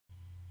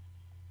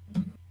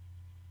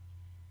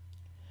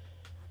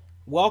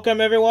Welcome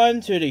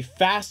everyone to the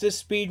fastest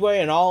speedway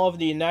in all of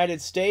the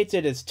United States.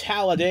 It is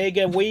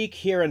Talladega week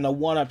here in the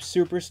 1UP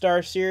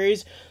Superstar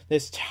Series.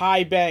 This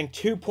tie bank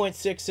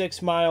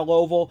 2.66 mile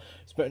oval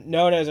has been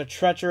known as a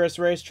treacherous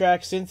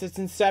racetrack since its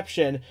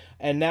inception,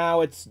 and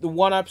now it's the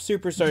 1UP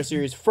Superstar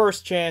Series'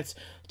 first chance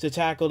to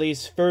tackle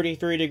these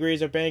 33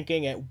 degrees of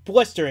banking at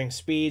blistering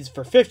speeds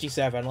for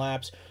 57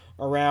 laps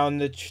around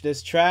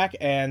this track.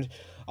 And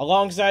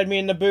alongside me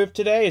in the booth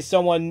today is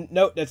someone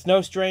that's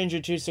no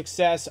stranger to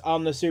success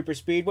on the super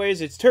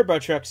speedways. It's Turbo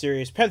Truck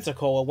Series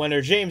Pensacola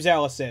winner James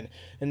Ellison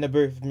in the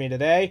booth with me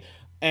today.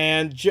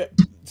 And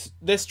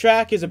this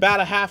track is about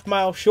a half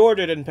mile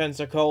shorter than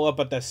Pensacola,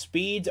 but the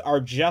speeds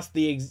are just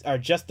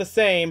the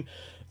same.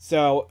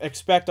 So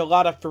expect a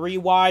lot of 3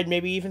 wide,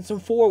 maybe even some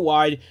 4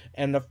 wide,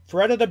 and the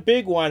threat of the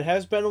big one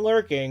has been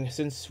lurking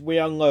since we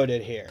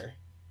unloaded here.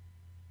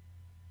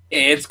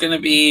 It's going to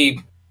be...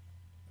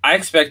 I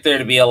expect there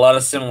to be a lot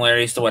of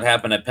similarities to what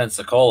happened at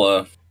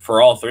Pensacola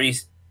for all 3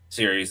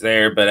 series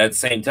there, but at the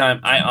same time,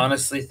 I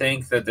honestly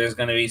think that there's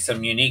going to be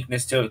some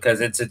uniqueness to it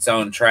because it's its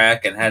own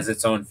track and has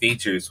its own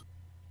features.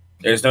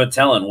 There's no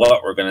telling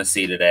what we're going to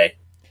see today.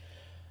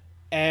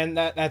 And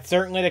that's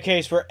certainly the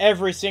case for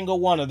every single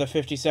one of the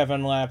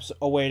 57 laps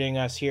awaiting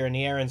us here in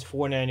the Aaron's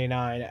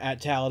 499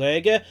 at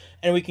Talladega.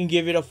 And we can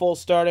give you the full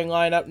starting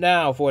lineup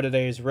now for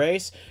today's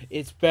race.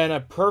 It's been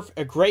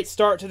a great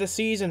start to the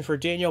season for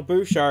Daniel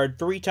Bouchard.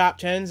 3 top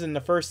 10s in the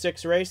first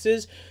 6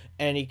 races.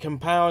 And he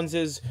compounds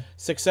his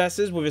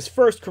successes with his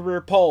first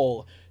career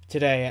pole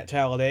today at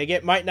Talladega.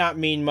 It might not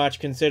mean much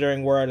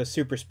considering we're at a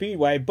super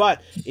speedway,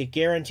 but it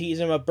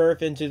guarantees him a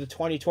berth into the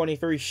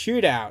 2023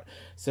 shootout.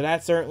 So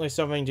that's certainly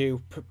something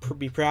to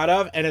be proud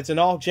of. And it's an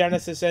all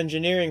Genesis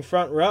Engineering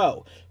front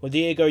row with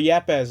Diego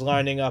Yepes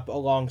lining up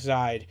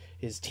alongside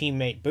his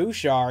teammate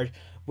Bouchard,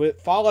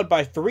 followed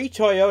by 3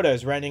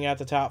 Toyotas rounding out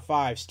the top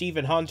 5.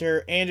 Stephen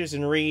Hunter,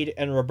 Anderson Reed,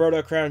 and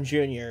Roberto Crown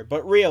Jr.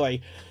 But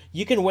really,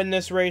 you can win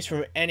this race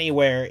from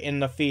anywhere in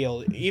the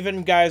field.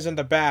 Even guys in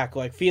the back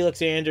like Felix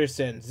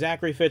Anderson,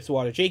 Zachary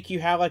Fitzwater, J.Q.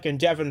 Halleck, and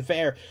Devin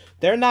Fair,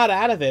 they're not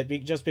out of it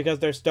just because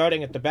they're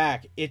starting at the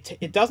back.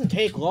 It doesn't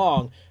take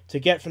long to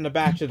get from the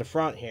back to the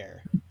front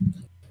here.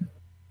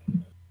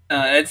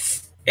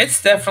 It's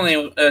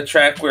definitely a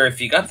track where if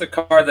you got the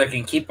car that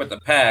can keep with the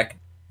pack,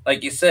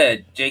 like you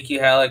said, J.Q.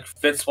 Halleck,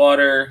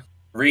 Fitzwater,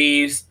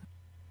 Reeves,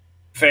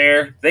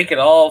 Fair, they could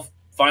all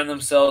find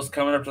themselves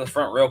coming up to the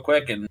front real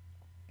quick, and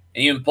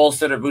even pole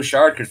sitter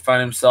Bouchard could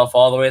find himself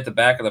all the way at the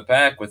back of the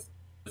pack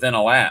within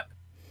a lap.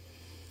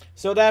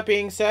 So that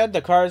being said,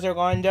 the cars are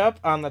lined up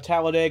on the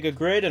Talladega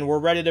grid, and we're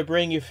ready to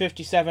bring you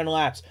 57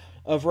 laps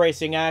of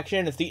racing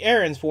action. It's the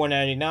Aaron's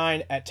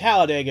 499 at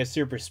Talladega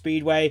Super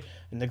Speedway,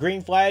 and the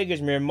green flag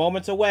is mere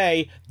moments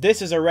away.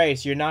 This is a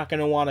race you're not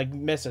going to want to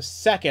miss a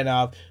second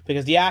of,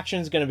 because the action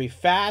is going to be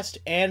fast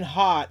and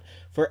hot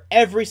for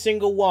every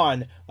single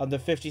one of the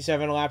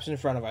 57 laps in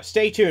front of us.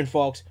 Stay tuned,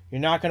 folks.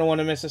 You're not going to want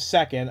to miss a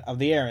second of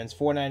the Aaron's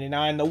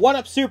 499, the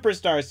 1UP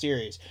Superstar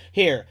Series,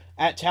 here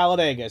at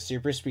Talladega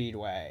Super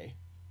Speedway.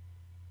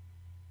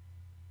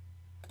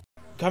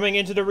 Coming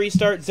into the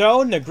restart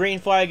zone, the green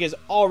flag is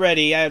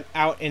already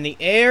out in the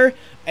air,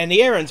 and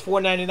the Aaron's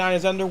 499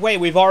 is underway.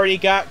 We've already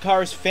got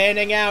cars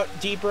fanning out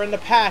deeper in the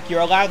pack. You're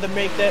allowed to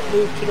make that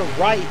move to the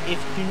right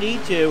if you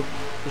need to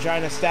try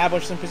and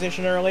establish some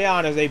position early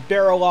on as they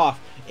barrel off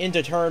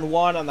into turn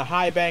 1 on the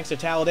high banks of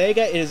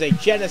Talladega. It is a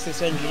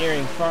Genesis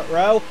Engineering front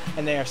row,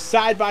 and they are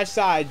side by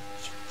side,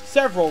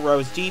 several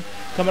rows deep,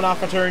 coming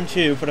off of turn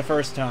 2 for the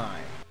first time.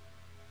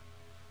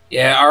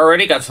 Yeah,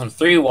 already got some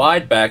 3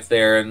 wide back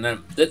there, and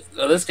this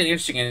is getting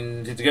interesting.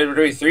 And it's going to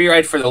be 3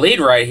 right for the lead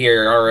right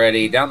here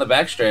already down the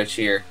backstretch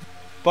here.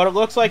 But it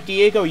looks like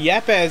Diego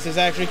Yepes is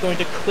actually going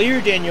to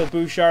clear Daniel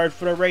Bouchard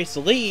for the race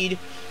lead.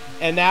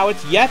 And now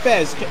it's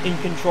Yepes in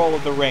control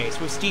of the race,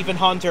 with Stephen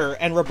Hunter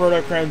and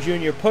Roberto Crown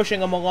Jr. pushing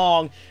him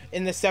along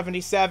in the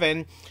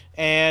 77.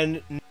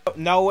 And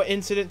no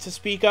incident to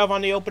speak of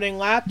on the opening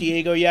lap.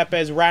 Diego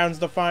Yepes rounds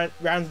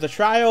the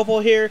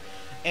tri-oval here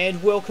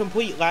and will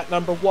complete lap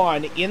number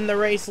 1 in the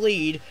race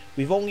lead.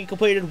 We've only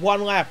completed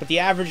 1 lap, but the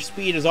average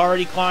speed has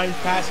already climbed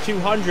past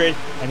 200,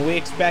 and we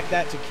expect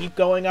that to keep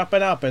going up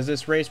and up as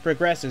this race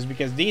progresses,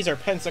 because these are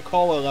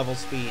Pensacola level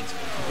speeds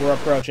we're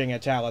approaching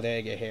at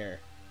Talladega here.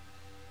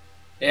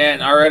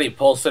 And already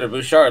pole sitter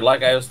Bouchard,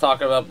 like I was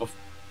talking about before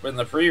in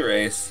the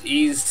pre-race,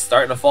 he's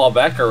starting to fall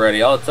back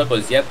already. All it took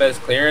was Yepes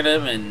clearing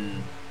him,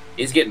 and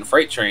he's getting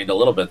freight trained a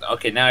little bit.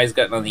 Okay, now he's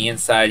gotten on the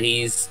inside.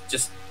 He's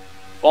just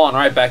falling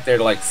right back there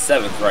to like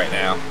 7th right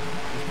now.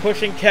 He's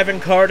pushing Kevin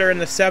Carter in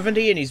the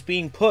 70, and he's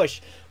being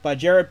pushed by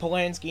Jared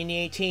Polanski in the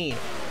 18.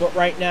 But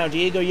right now,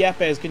 Diego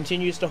Yepes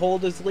continues to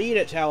hold his lead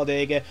at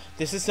Talladega.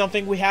 This is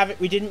something we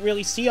didn't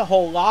really see a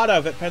whole lot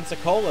of at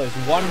Pensacola, is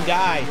one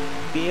guy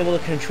be able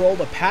to control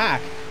the pack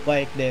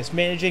like this,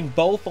 managing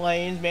both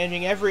lanes,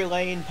 managing every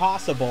lane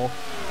possible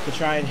to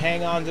try and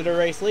hang on to the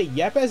race lead.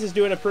 Yepes is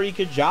doing a pretty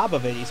good job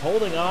of it. He's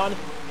holding on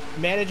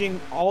managing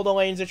all the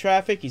lanes of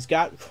traffic. He's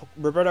got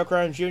Roberto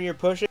Crown Jr.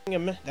 pushing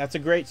him. That's a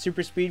great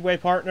super speedway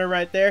partner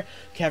right there.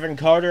 Kevin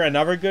Carter,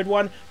 another good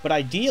one. But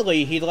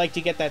ideally, he'd like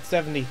to get that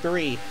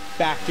 73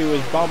 back to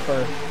his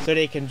bumper so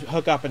they can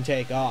hook up and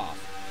take off.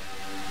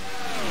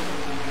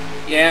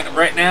 Yeah,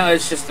 right now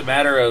it's just a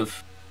matter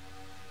of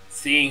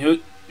seeing who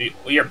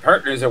your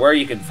partners are, where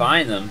you can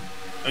find them.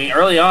 I mean,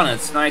 early on,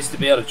 it's nice to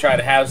be able to try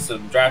to have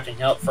some drafting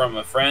help from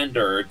a friend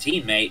or a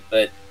teammate,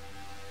 but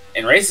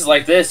in races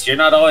like this, you're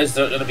not always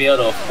going to be able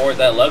to afford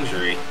that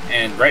luxury.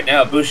 And right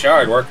now,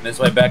 Bouchard working his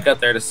way back up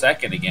there to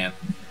second again.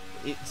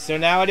 So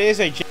now it is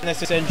a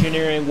Genesis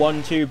Engineering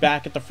 1-2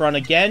 back at the front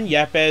again.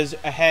 Yepes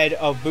ahead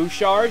of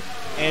Bouchard,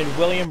 and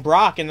William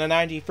Brock in the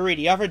 93,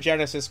 the other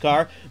Genesis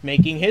car,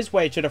 making his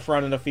way to the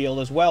front of the field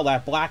as well.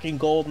 That black and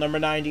gold number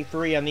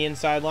 93 on the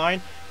inside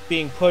line,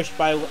 being pushed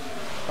by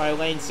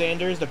Lane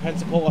Sanders, the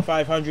Pensacola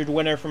 500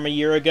 winner from a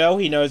year ago.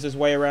 He knows his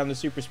way around the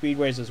super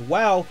speedways as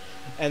well.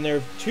 And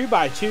they're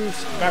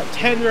 2x2, about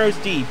 10 rows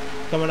deep,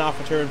 coming off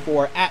of turn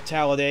 4 at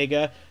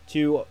Talladega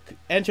to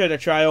enter the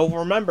tri-oval.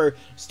 Remember,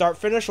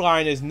 start-finish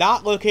line is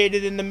not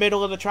located in the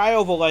middle of the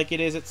tri-oval like it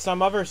is at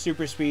some other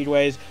super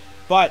speedways,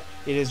 but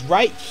it is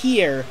right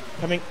here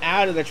coming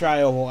out of the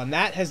tri-oval, and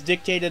that has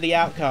dictated the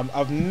outcome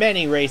of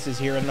many races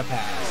here in the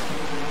past.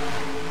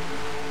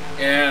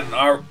 And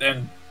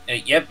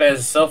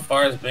Yepes so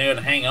far has been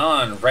able to hang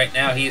on. Right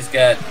now he's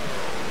got,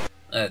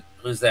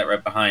 who's that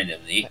right behind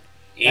him? The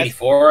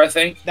 84, I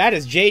think? That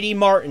is J.D.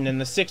 Martin in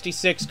the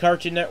 66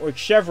 Cartoon Network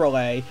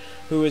Chevrolet,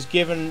 who has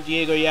given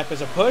Diego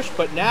Yepes a push,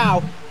 but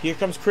now here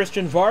comes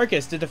Christian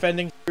Vargas, the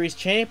defending series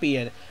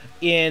champion,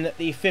 in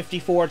the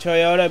 54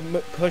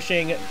 Toyota,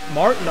 pushing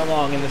Martin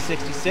along in the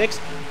 66,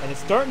 and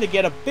it's starting to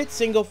get a bit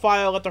single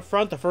file at the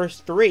front. The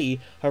first three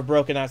have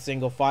broken out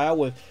single file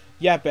with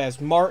Yepes,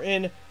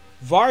 Martin,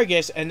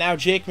 Vargas, and now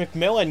Jake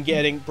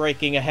McMillan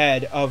breaking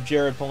ahead of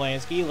Jared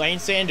Polanski. Lane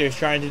Sanders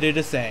trying to do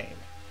the same.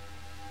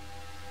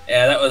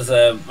 Yeah, that was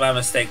my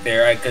mistake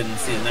there. I couldn't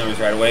see the numbers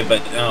right away,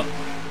 but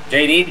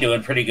JD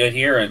doing pretty good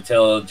here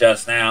until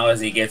just now as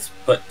he gets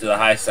put to the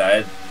high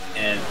side.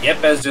 And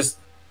Yepes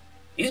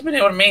he's been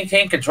able to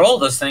maintain control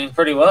of this thing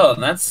pretty well,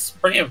 and that's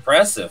pretty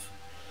impressive.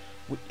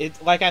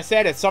 Like I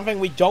said, it's something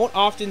we don't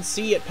often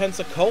see at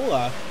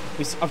Pensacola.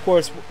 Of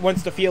course,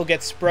 once the field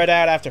gets spread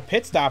out after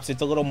pit stops,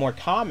 it's a little more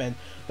common.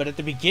 But at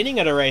the beginning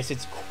of the race,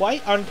 it's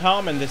quite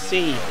uncommon to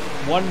see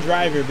one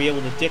driver be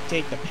able to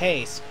dictate the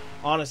pace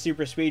on a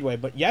super speedway.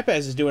 But Yepes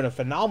is doing a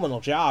phenomenal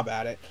job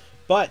at it.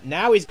 But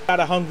now he's got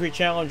a hungry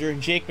challenger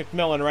in Jake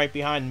McMillan right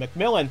behind him.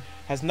 McMillan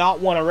has not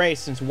won a race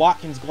since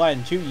Watkins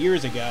Glen 2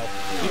 years ago.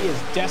 He is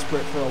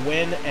desperate for a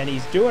win, and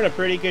he's doing a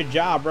pretty good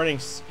job running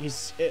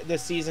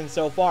this season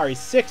so far. He's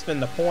 6th in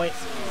the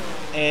points,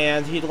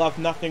 and he'd love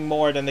nothing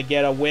more than to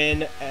get a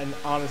win and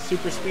on a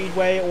super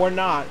speedway or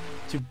not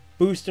to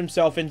boost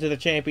himself into the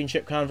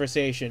championship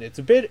conversation.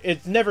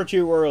 It's never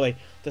too early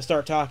to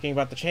start talking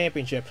about the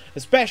championship,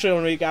 especially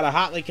when we've got a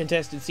hotly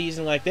contested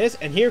season like this.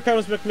 And here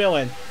comes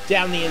McMillan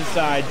down the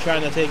inside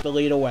trying to take the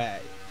lead away.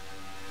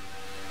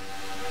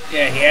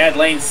 Yeah, he had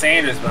Lane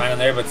Sanders behind him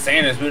there, but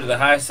Sanders moved to the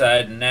high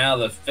side, and now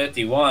the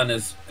 51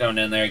 is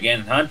coming in there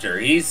again. Hunter,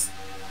 he's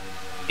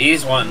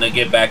wanting to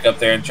get back up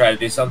there and try to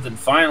do something.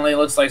 Finally,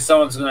 looks like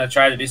someone's going to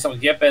try to do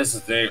something.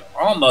 Yepes, they're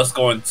almost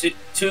going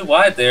too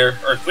wide there,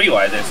 or 3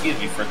 wide there, excuse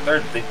me, for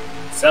third. They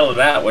settled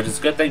it out, which is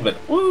a good thing, but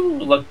woo,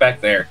 look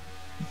back there.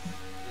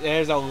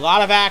 There's a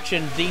lot of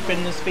action deep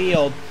in this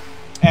field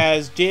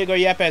as Diego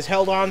Yepes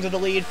held on to the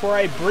lead for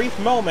a brief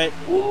moment,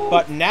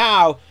 but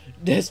now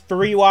this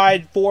 3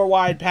 wide, 4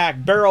 wide pack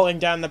barreling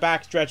down the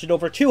backstretch at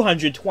over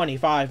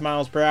 225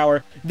 miles per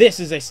hour. This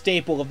is a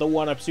staple of the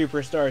 1UP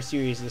Superstar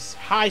Series, this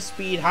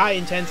high-speed,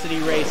 high-intensity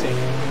racing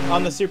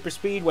on the super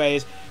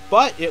speedways.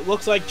 But it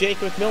looks like Jake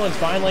McMillan's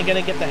finally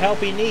going to get the help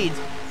he needs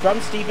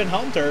from Stephen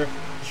Hunter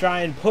to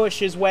try and push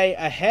his way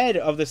ahead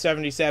of the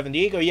 77.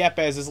 Diego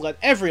Yepes has led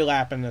every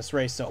lap in this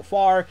race so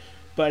far,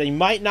 but he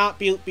might not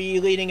be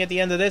leading at the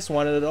end of this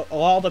one. It'll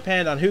all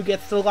depend on who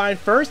gets to the line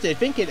first. I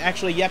think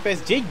actually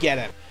Yepes did get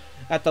him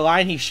at the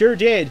line. He sure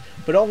did,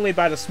 but only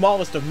by the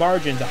smallest of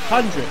margins,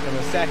 100th of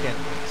a second,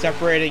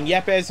 separating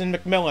Yepes and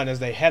McMillan as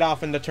they head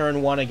off into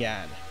turn 1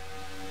 again.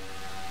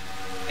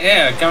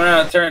 Yeah, coming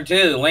out of turn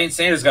 2, Lane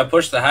Sanders got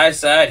pushed to the high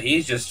side.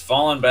 He's just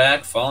falling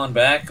back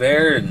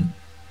there, and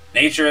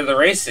nature of the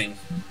racing.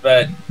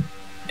 But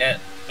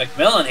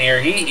McMillan here,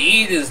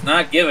 he is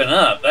not giving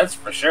up, that's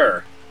for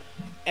sure.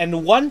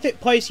 And one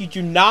place you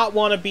do not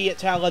want to be at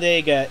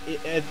Talladega,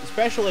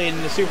 especially in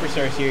the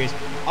Superstar Series,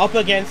 up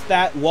against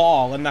that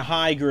wall in the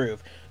high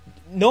groove.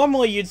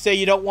 Normally you'd say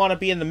you don't want to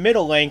be in the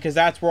middle lane because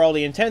that's where all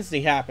the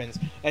intensity happens.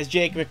 As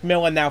Jake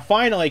McMillan now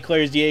finally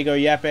clears Diego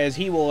Yepes,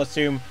 he will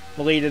assume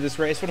the lead of this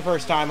race for the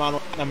first time on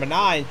number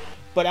 9.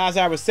 But as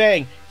I was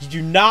saying, you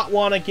do not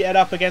want to get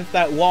up against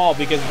that wall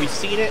because we've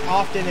seen it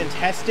often in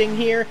testing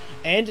here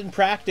and in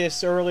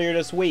practice earlier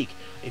this week.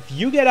 If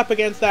you get up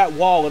against that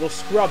wall, it'll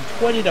scrub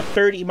 20 to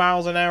 30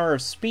 miles an hour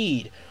of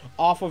speed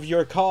off of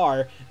your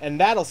car, and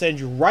that'll send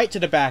you right to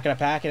the back of the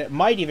pack, and it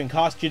might even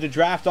cost you the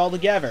draft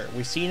altogether.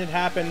 We've seen it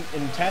happen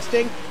in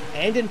testing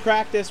and in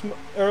practice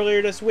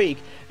earlier this week,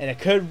 and it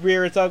could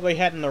rear its ugly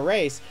head in the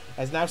race,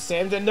 as now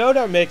Sam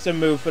Denotto makes a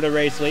move for the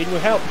race lead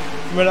with help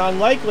from an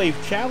unlikely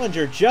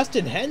challenger,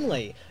 Justin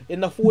Henley, in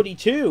the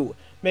 42,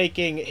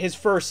 making his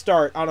first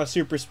start on a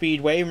super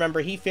speedway.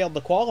 Remember, he failed to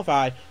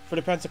qualify for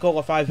the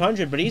Pensacola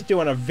 500, but he's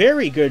doing a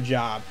very good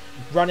job,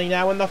 running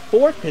now in the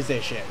 4th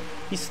position.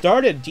 He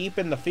started deep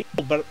in the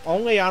field, but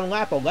only on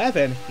lap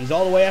 11, he's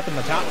all the way up in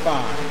the top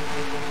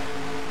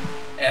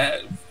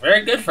 5.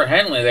 Very good for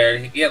Henley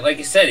there. Yeah, like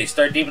you said, he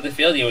started deep in the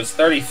field. He was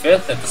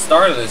 35th at the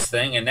start of this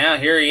thing, and now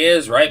here he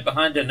is right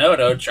behind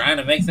Denotto trying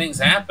to make things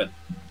happen.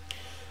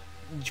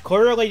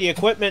 Clearly, the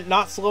equipment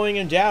not slowing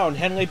him down.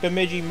 Henley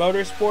Bemidji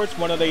Motorsports,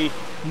 one of the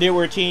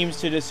newer teams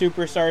to the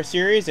Superstar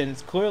Series, and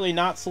it's clearly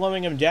not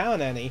slowing him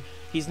down any.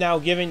 He's now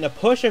giving the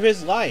push of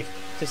his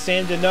life to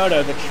Sam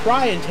Denotto to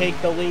try and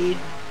take the lead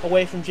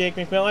away from Jake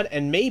McMillan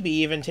and maybe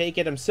even take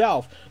it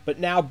himself. But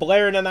now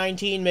Blair in the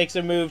 19 makes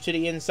a move to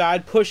the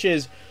inside,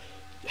 pushes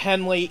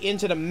Henley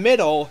into the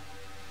middle.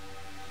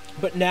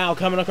 But now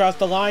coming across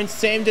the line,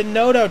 Sam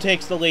Denotto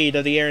takes the lead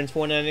of the Aaron's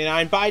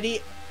 499 by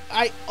the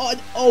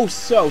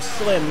so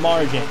slim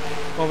margin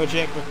over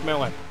Jake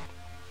McMillan.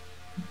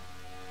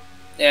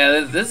 Yeah,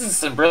 this is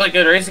some really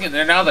good racing, and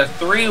they're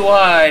 3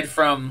 wide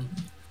from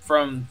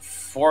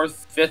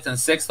 4th, 5th, and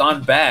 6th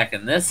on back,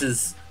 and this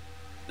is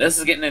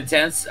getting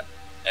intense.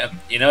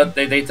 You know,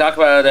 they talk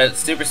about that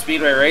super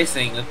speedway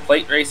racing, the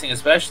plate racing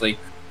especially,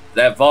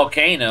 that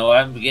volcano.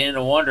 I'm beginning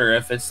to wonder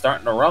if it's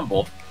starting to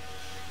rumble.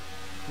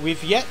 We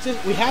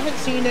haven't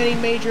seen any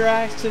major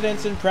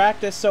accidents in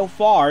practice so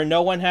far.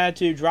 No one had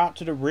to drop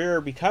to the rear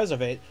because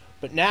of it.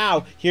 But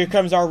now, here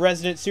comes our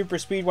resident super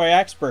speedway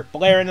expert,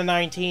 Blair in the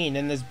 19,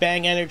 in this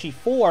Bang Energy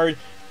Ford.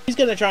 He's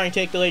going to try and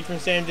take the lead from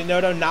Sam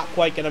Denotto. Not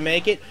quite going to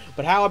make it.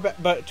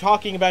 But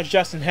talking about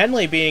Justin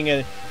Henley being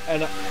an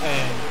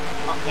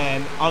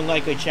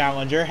unlikely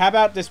challenger, how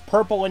about this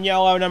purple and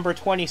yellow number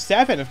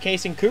 27 of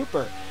Kason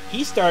Cooper?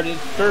 He started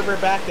further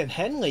back than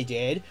Henley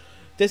did.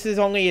 This is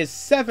only his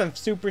 7th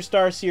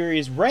Superstar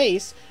Series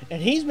race,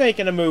 and he's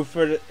making a move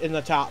in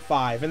the top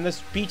 5. And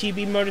this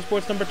BTB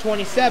Motorsports number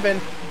 27,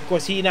 of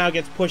course, he now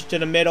gets pushed to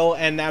the middle,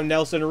 and now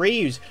Nelson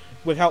Reeves,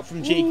 with help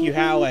from J.Q.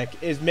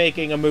 Halleck, is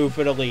making a move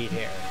for the lead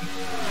here.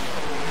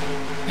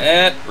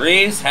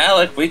 Reeves,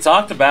 Halleck, we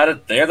talked about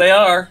it. There they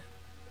are.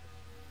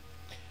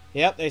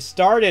 Yep, they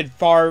started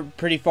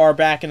pretty far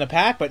back in the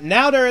pack, but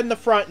now they're in the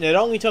front, and it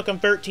only took them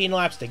 13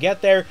 laps to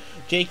get there.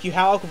 J.Q.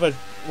 Halleck with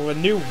a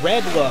new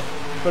red look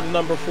for the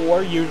number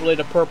 4, usually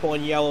the purple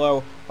and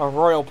yellow of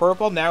Royal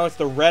Purple. Now it's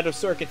the red of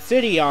Circuit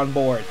City on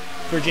board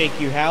for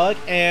J.Q. Halleck,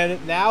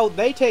 and now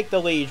they take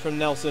the lead from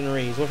Nelson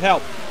Reeves with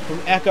help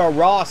from Echo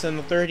Ross in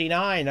the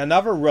 39,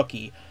 another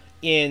rookie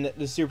in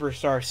the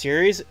Superstar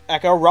Series.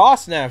 Echo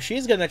Ross now,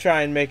 she's going to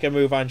try and make a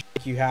move on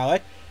J.Q.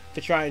 Halleck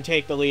to try and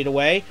take the lead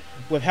away.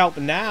 With help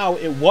now,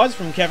 it was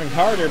from Kevin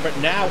Carter, but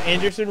now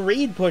Anderson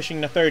Reed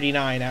pushing the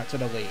 39 out to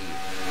the lead.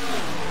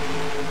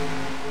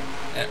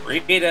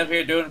 Reed up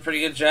here doing a pretty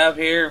good job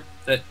here.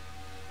 This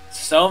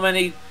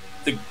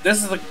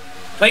is the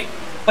plate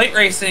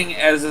racing,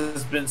 as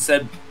has been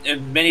said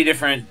in many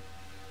different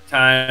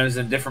times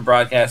in different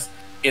broadcasts,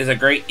 is a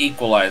great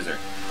equalizer.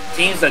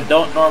 Teams that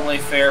don't normally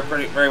fare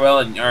very well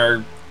and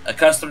are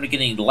accustomed to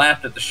getting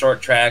lapped at the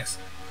short tracks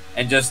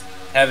and just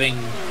having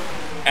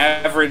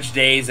average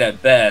days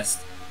at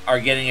best are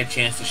getting a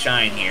chance to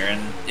shine here,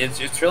 and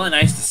it's really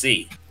nice to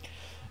see.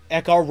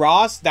 Echo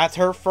Ross, that's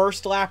her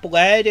first lap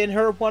led in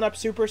her 1-Up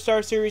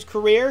Superstar Series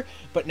career,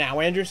 but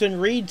now Anderson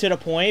Reed to the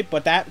point,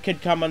 but that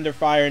could come under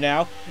fire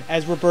now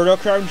as Roberto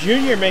Crown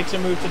Jr. makes a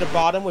move to the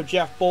bottom with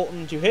Jeff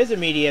Bolton to his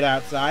immediate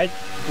outside.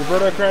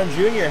 Roberto Crown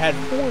Jr. had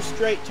 4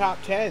 straight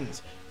top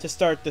 10s to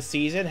start the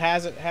season,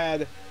 hasn't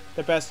had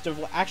the best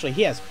of, actually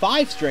he has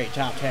 5 straight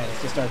top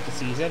 10s to start the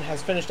season,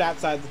 has finished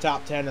outside the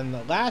top 10 in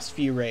the last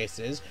few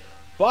races,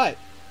 but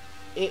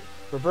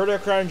Roberto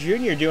Crown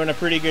Jr. doing a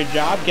pretty good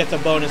job, gets a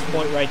bonus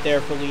point right there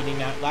for leading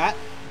that lap.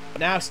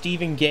 Now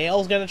Stephen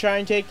Gale's going to try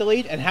and take the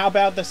lead, and how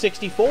about the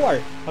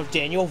 64 of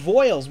Daniel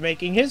Voiles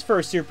making his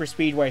first super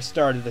speedway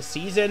start of the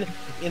season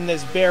in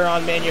this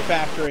Baron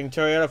Manufacturing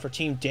Toyota for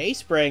Team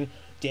Dayspring.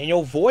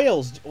 Daniel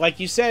Voiles, like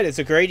you said, it's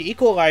a great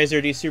equalizer,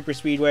 these super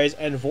speedways,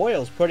 and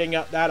Voiles putting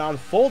up that on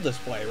full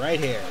display right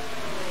here.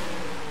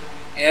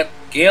 Yep,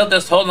 Gale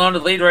just holding on to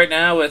the lead right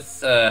now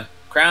with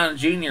Crown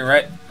Jr.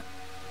 Right,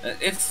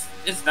 it's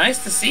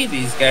nice to see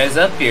these guys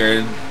up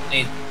here. I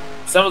mean,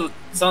 some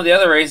of the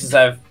other races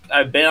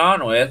I've been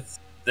on with,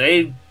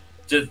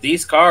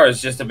 these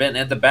cars just have been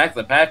at the back of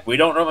the pack. We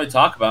don't normally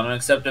talk about them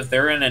except if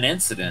they're in an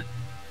incident.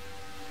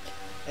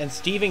 And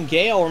Stephen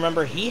Gale,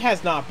 remember, he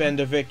has not been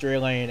to victory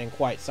lane in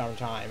quite some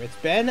time. It's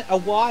been a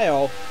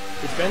while.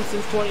 It's been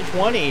since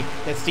 2020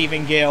 that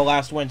Stephen Gale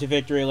last went to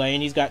victory lane.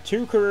 He's got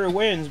 2 career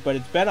wins, but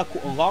it's been a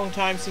long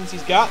time since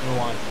he's gotten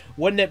one.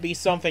 Wouldn't it be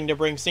something to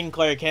bring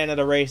Sinclair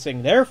Canada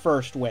Racing their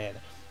first win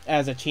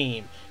as a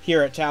team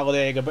here at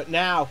Talladega. But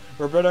now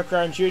Roberto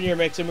Crown Jr.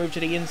 makes a move to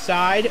the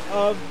inside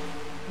of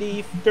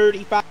the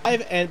 35,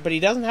 but he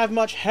doesn't have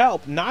much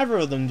help. Neither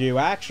of them do,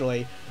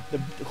 actually. The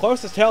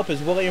closest help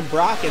is William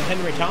Brock and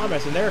Henry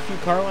Thomas, and they're a few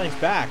car lengths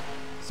back.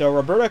 So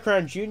Roberto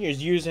Crown Jr.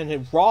 is using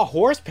his raw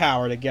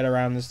horsepower to get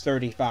around this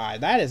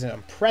 35. That is an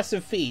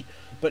impressive feat.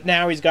 But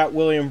now he's got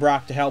William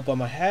Brock to help him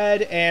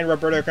ahead, and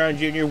Roberto Crown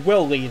Jr.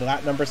 will lead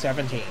lap number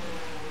 17.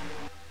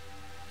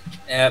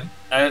 Yeah,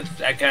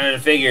 I kind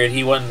of figured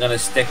he wasn't going to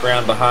stick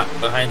around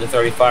behind the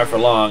 35 for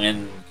long,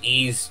 and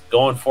he's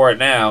going for it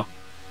now.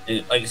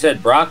 And like you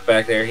said, Brock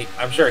back there,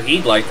 I'm sure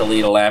he'd like to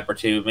lead a lap or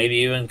two, maybe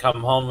even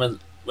come home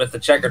with the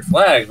checkered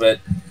flag,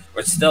 but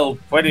it's still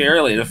pretty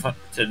early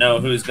to know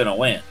who's going to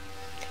win.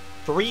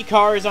 3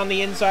 cars on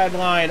the inside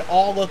line,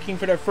 all looking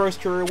for their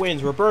first career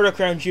wins. Roberto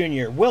Crown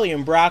Jr.,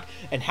 William Brock,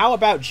 and how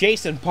about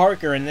Jason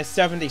Parker in this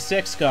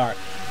 76 car?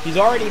 He's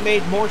already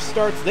made more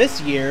starts this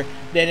year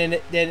than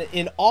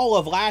in all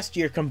of last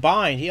year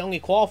combined. He only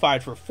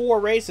qualified for 4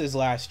 races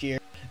last year.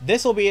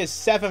 This will be his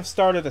 7th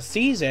start of the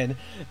season,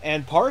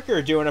 and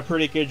Parker doing a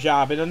pretty good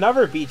job in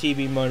another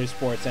BTB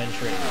Motorsports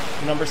entry,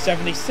 number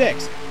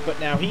 76. But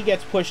now he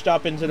gets pushed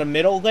up into the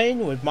middle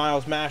lane with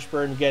Miles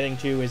Mashburn getting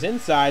to his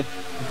inside.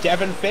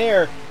 Devin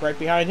Fair right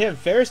behind him.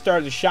 Fair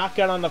started a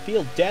shotgun on the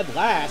field dead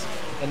last,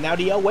 and now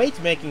the 08's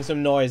making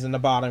some noise in the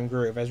bottom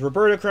groove as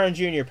Roberto Crown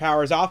Jr.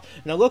 powers off,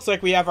 and it looks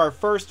like we have our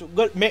first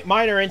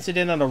minor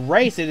incident on the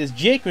race. It is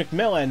Jake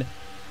McMillan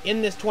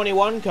in this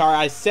 21 car.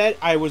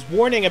 I was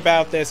warning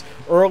about this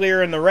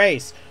earlier in the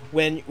race.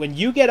 When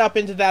you get up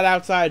into that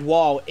outside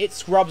wall, it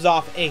scrubs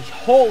off a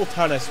whole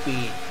ton of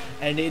speed,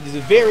 and it is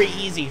very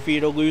easy for you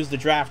to lose the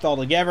draft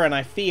altogether, and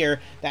I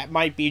fear that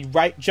might be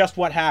just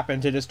what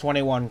happened to this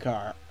 21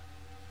 car.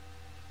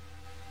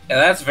 Yeah,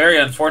 that's very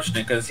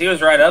unfortunate because he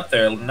was right up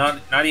there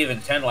not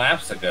even 10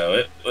 laps ago.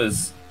 It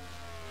was,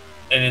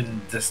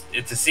 and to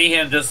see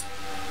him just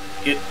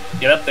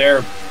get up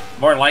there,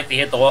 more than likely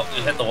hit the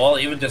wall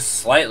even just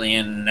slightly,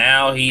 and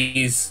now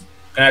he's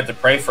gonna have to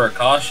pray for a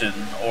caution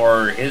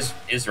or his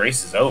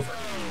race is over.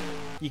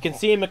 You can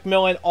see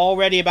McMillan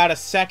already about a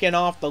second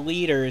off the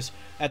leaders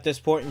at this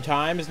point in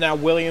time, as now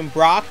William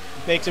Brock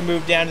makes a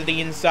move down to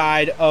the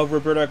inside of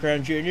Roberto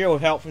Crown Jr.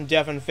 with help from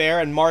Devin Fair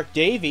and Mark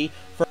Davey.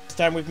 First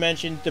time we've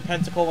mentioned the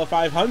Pensacola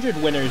 500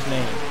 winner's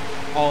name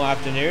all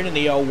afternoon in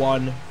the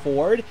 01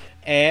 Ford.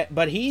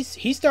 But he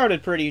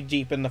started pretty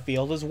deep in the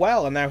field as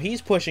well, and now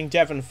he's pushing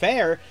Devin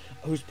Fair,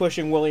 who's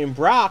pushing William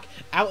Brock,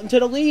 out into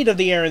the lead of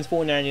the Aaron's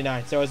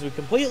 499. So as we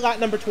complete lap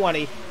number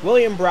 20,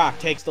 William Brock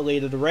takes the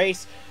lead of the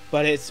race,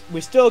 but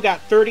we still got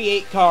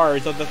 38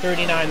 cars of the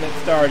 39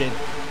 that started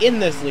in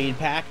this lead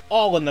pack,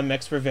 all in the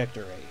mix for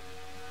victory.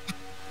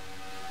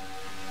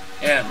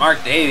 Yeah,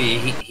 Mark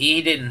Davey,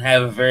 he didn't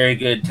have a very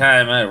good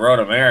time at Road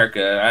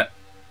America.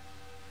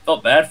 I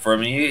felt bad for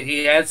him.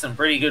 He had some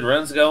pretty good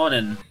runs going,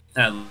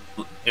 and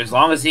as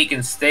long as he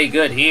can stay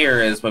good here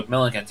as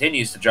McMillan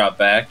continues to drop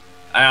back,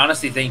 I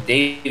honestly think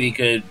Davey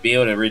could be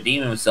able to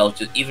redeem himself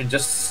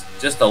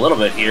just a little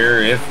bit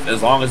here,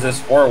 as long as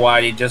this 4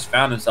 wide he just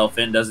found himself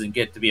in doesn't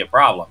get to be a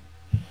problem.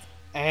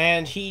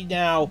 And he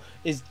now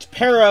is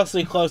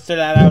perilously close to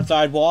that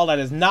outside wall. That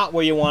is not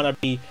where you want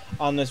to be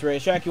on this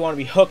racetrack. You want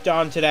to be hooked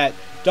onto that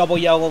double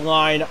yellow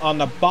line on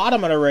the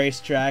bottom of the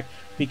racetrack,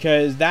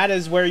 because that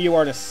is where you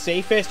are the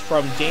safest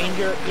from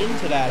danger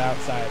into that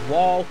outside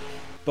wall.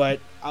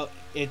 But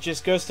it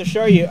just goes to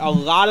show you, a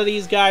lot of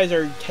these guys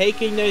are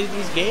taking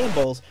these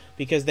gambles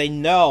because they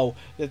know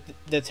that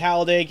the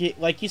Talladega,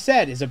 like you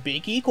said, is a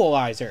big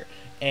equalizer,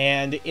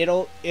 and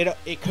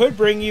it could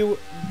bring you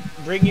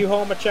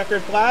home a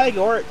checkered flag,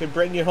 or it could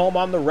bring you home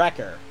on the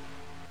wrecker.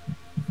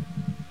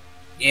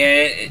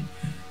 Yeah,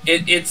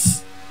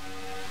 it's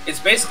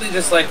basically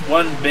just like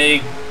one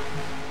big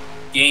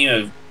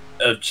game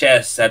of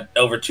chess at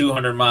over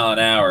 200 mile an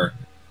hour.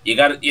 You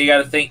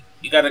gotta think.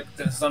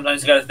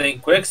 Sometimes you gotta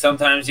think quick.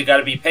 Sometimes you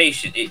gotta be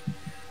patient,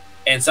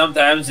 and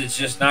sometimes it's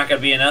just not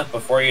gonna be enough.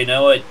 Before you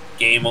know it,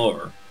 game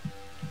over.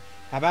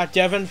 How about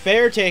Devin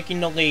Fair taking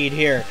the lead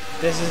here?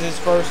 This is his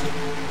first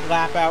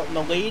lap out in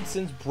the lead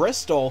since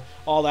Bristol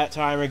all that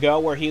time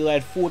ago, where he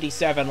led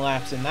 47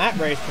 laps in that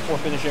race before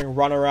finishing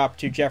runner-up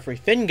to Jeffery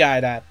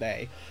Finguy that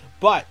day.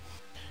 But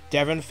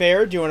Devin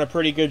Fair doing a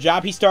pretty good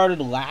job. He started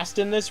last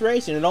in this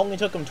race, and it only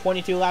took him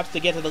 22 laps to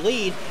get to the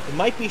lead. It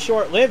might be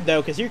short-lived,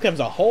 though, because here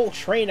comes a whole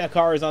train of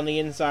cars on the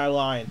inside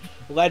line,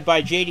 led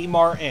by J.D.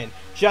 Martin,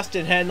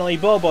 Justin Henley,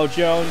 Bobo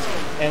Jones,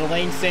 and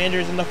Lane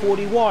Sanders in the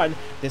 41.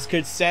 This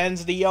could send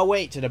the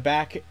 08 to the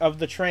back of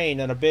the train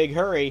in a big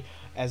hurry,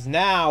 as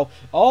now,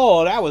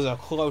 that was a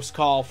close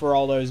call for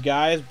all those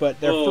guys,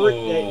 but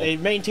they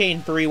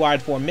maintain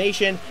 3-wide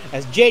formation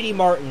as J.D.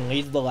 Martin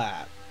leads the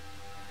lap.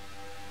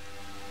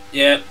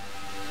 Yeah,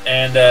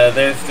 and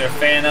they're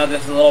fanning out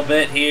this a little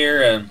bit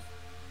here, and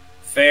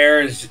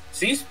Fair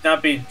seems to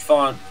not be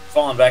falling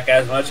back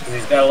as much because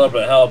he's got a little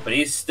bit of help, but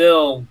he's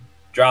still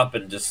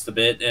dropping just a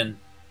bit, and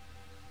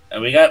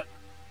we got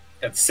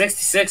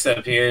 66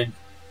 up here,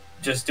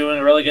 just doing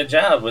a really good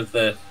job with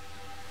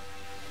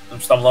I'm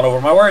stumbling over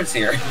my words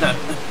here.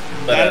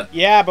 But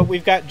yeah, but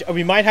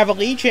we might have a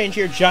lead change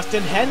here.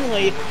 Justin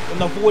Henley in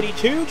the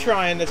 42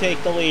 trying to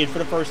take the lead for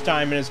the first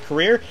time in his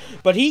career,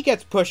 but he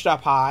gets pushed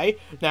up high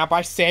now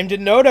by Sam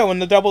Denoto in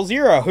the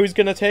 00. Who's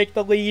going to take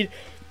the lead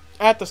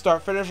at the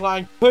start-finish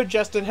line? Could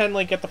Justin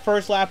Henley get the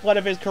first lap lead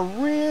of his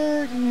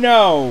career?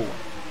 No.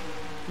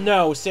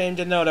 No, Sam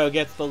Denoto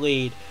gets the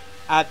lead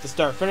at the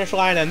start-finish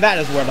line, and that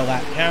is where the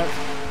lap counts.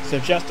 So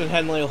Justin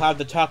Henley will have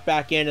to tuck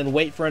back in and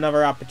wait for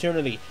another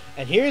opportunity.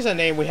 And here's a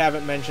name we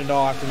haven't mentioned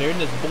all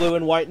afternoon. It's blue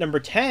and white number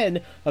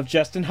 10 of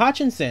Justin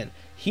Hutchinson.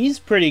 He's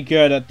pretty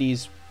good at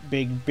these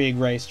big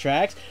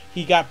racetracks.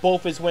 He got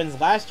both his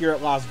wins last year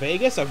at Las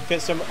Vegas, a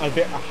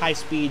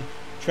high-speed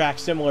track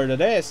similar to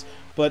this.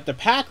 But the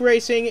pack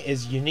racing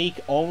is unique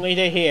only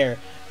to here.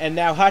 And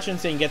now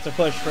Hutchinson gets a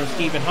push from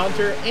Stephen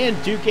Hunter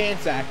and Duke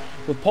Ansack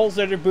with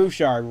Pulsator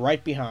Bouchard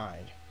right behind.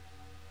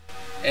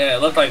 Yeah,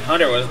 it looked like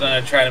Hunter was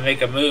going to try to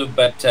make a move,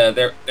 but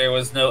there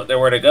was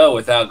nowhere to go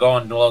without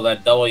going below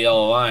that double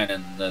yellow line,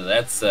 and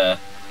that's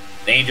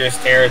dangerous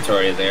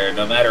territory there.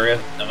 No matter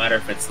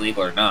if it's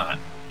legal or not.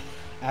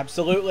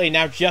 Absolutely.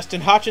 Now Justin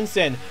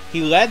Hutchinson,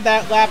 he led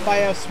that lap by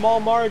a small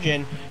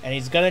margin, and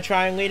he's going to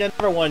try and lead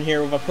another one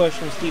here with a push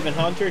from Stephen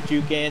Hunter,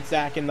 Duke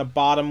Ansack in the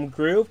bottom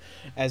groove,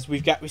 as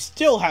we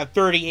still have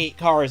 38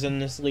 cars in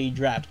this lead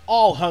draft,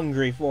 all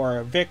hungry for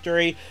a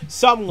victory,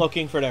 some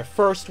looking for their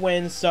first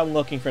win, some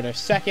looking for their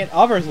second,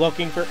 others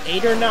looking for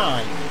 8 or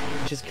 9,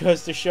 which just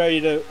goes to show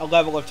you a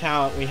level of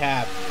talent we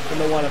have in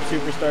the 1UP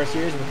Superstar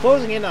Series. We're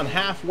closing in on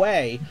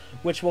halfway,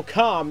 which will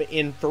come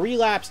in 3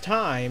 laps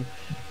time.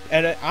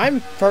 And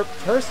I'm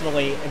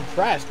personally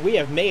impressed. We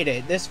have made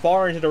it this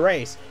far into the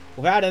race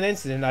without an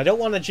incident. I don't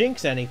want to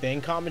jinx anything.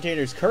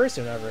 Commentators curse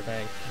and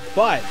everything.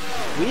 But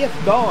we have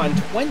gone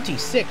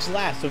 26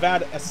 laps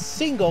without a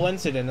single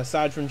incident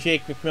aside from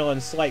Jake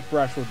McMillan's slight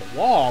brush with the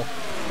wall.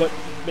 But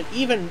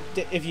even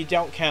if you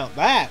don't count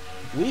that,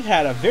 we've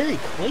had a very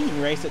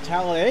clean race at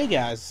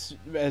Talladega,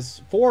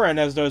 as foreign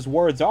as those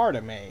words are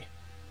to me.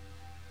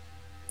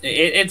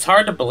 It's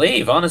hard to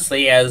believe,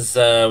 honestly, as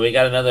we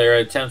got another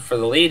attempt for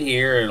the lead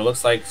here, and it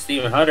looks like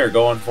Stephen Hunter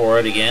going for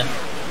it again.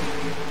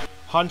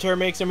 Hunter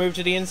makes a move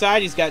to the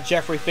inside. He's got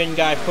Jeffery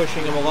Finguy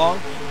pushing him along.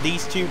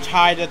 These two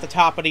tied at the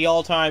top of the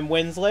all-time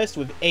wins list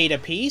with 8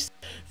 apiece.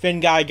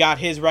 Finguy got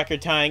his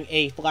record-tying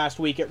 8th last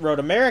week at Road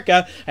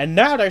America, and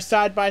now they're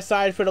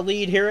side-by-side for the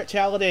lead here at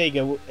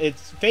Talladega.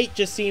 Fate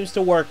just seems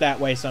to work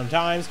that way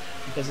sometimes,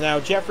 because now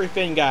Jeffery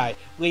Finguy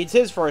leads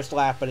his first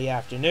lap of the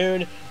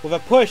afternoon with a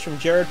push from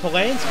Jared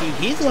Polansky.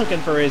 He's looking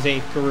for his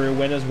 8th career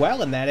win as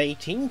well in that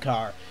 18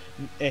 car.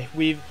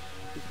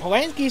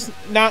 Polansky's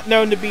not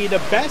known to be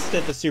the best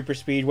at the super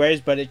speedways,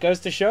 but it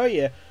goes to show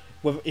you,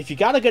 if you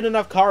got a good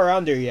enough car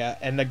under you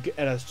and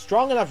a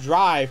strong enough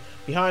drive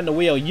behind the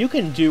wheel, you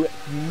can do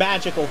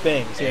magical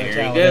things here at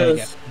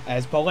Talladega.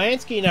 As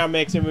Polansky now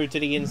makes a move to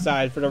the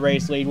inside for the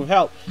race lead with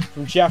help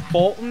from Jeff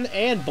Bolton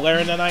and Blair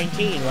in the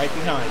 19 right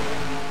behind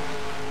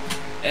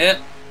him. And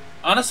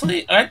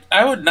honestly,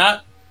 I would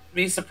not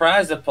be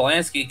surprised if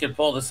Polansky could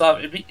pull this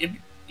off.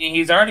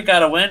 He's already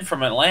got a win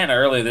from Atlanta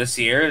early this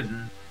year,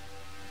 and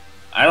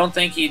I don't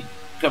think he'd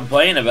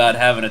complain about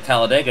having a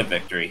Talladega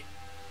victory.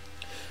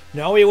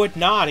 No, he would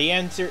not. He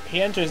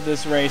enters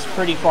this race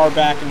pretty far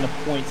back in the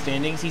point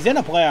standings. He's in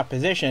a playoff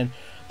position,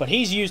 but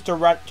he's used to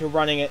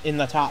running it in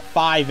the top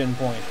 5 in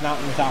points, not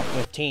in the top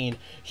 15.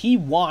 He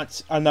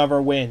wants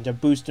another win to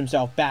boost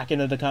himself back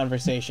into the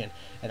conversation.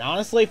 And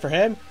honestly, for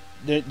him,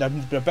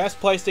 the best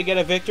place to get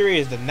a victory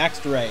is the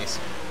next race,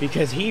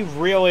 because he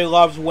really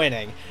loves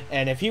winning.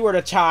 And if he were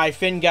to tie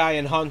Finguy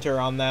and Hunter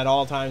on that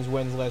all-times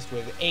wins list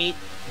with 8,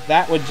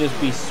 that would just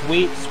be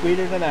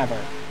sweeter than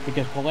ever.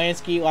 Because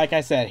Polansky, like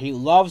I said, he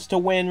loves to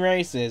win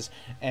races,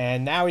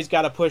 and now he's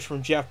got a push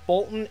from Jeff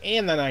Bolton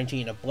and the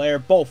 19 of Blair,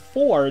 both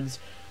Fords,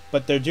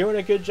 but they're doing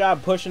a good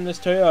job pushing this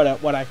Toyota.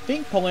 What I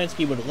think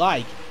Polansky would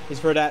like is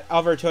for that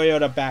other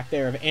Toyota back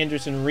there of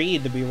Anderson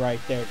Reed to be right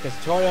there, because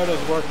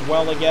Toyotas work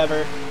well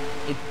together.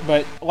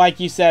 But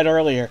like you said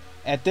earlier,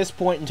 at this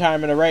point in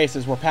time in the race,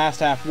 as we're past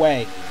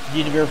halfway,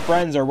 your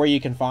friends are where you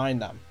can find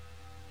them.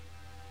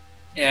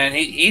 Yeah, and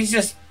he's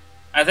just,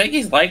 I think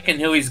he's liking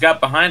who he's got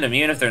behind him,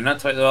 even if they're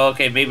not. Well,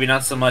 okay, maybe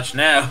not so much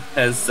now,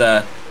 as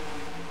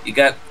you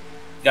got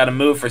to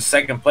move for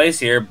second place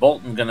here.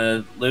 Bolton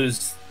gonna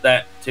lose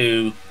that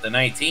to the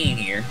 19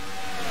 here.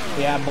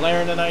 Yeah,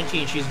 Blair in the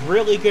 19. She's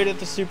really good at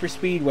the super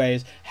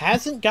speedways.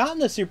 Hasn't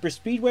gotten a super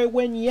speedway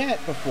win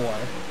yet before,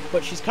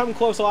 but she's come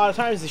close a lot of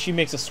times as she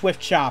makes a swift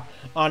chop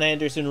on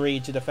Anderson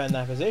Reed to defend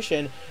that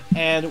position.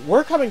 And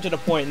we're coming to the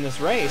point in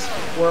this race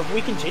where if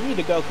we continue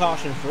to go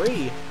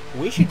caution-free,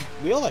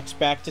 we'll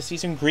expect to see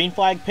some green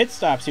flag pit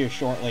stops here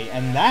shortly,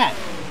 and that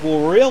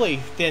will really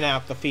thin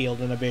out the field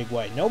in a big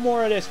way. No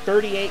more of this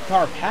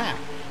 38-car pack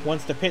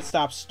once the pit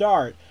stops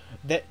start.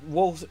 That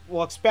we'll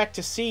expect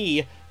to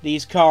see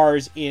these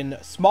cars in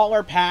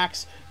smaller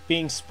packs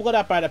being split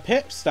up by the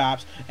pit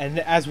stops, and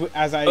as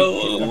I'm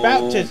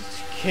about to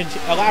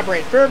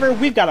elaborate further,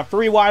 we've got a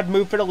 3-wide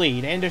move for the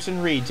lead.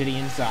 Anderson Reed to the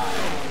inside.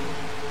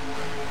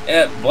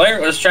 Yeah,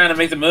 Blair was trying to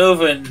make the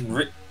move,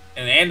 and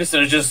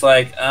Anderson was just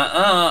like,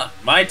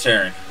 my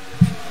turn.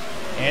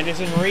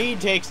 Anderson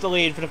Reed takes the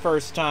lead for the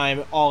first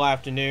time all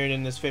afternoon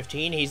in this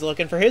 15. He's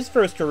looking for his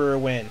first career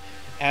win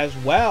as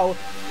well.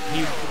 He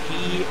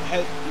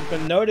has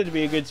been noted to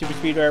be a good super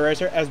speedway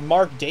racer, as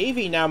Mark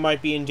Davey now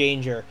might be in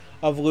danger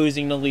of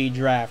losing the lead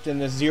draft in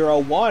the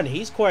 0-1.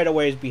 He's quite a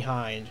ways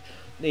behind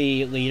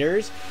the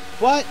leaders,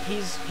 but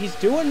he's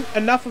doing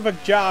enough of a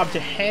job to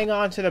hang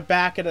on to the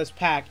back of this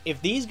pack.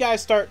 If these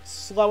guys start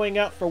slowing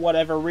up for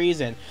whatever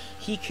reason,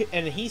 he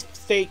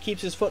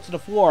keeps his foot to the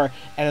floor,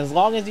 and as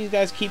long as these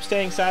guys keep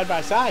staying side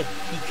by side,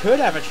 he could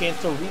have a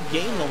chance to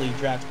regain the lead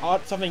draft,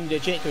 something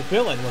that Jake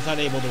McMillan was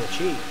unable to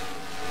achieve.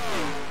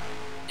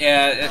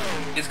 Yeah,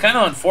 it's kind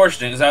of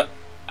unfortunate, because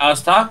I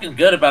was talking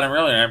good about him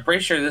earlier. I'm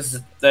pretty sure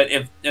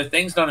that if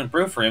things don't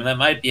improve for him, that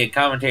might be a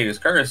commentator's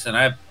curse, and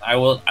I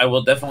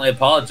will definitely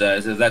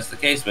apologize if that's the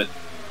case. But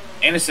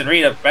Anderson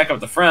Reed back up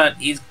the front,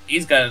 he's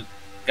got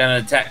an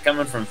attack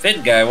coming from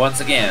Finguy once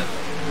again.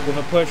 With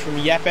a push from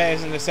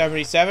Yepes in the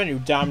 77, who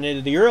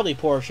dominated the early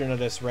portion of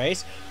this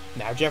race.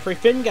 Now Jeffery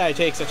Finguy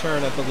takes a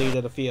turn at the lead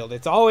of the field.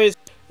 It's always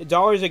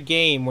a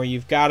game where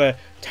you've got to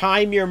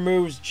time your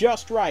moves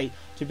just right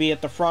to be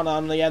at the front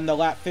on the end of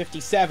lap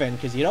 57,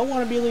 because you don't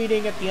want to be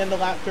leading at the end of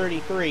lap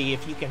 33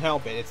 if you can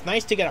help it. It's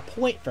nice to get a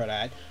point for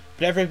that,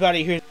 but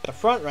everybody who's at the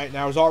front right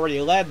now has already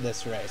led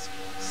this race.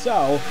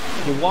 So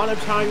you want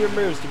to time your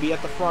moves to be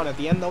at the front at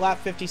the end of lap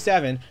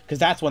 57, because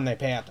that's when they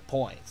pay out the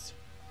points.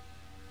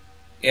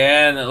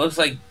 Yeah, and it looks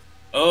like,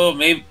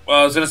 maybe,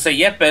 well, I was going to say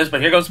Yepes,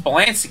 but here goes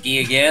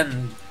Polanski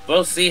again.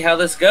 We'll see how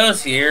this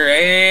goes here,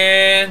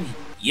 and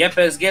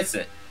Yepes gets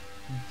it.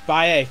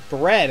 By a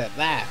thread at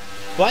that.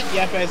 But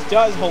Yepes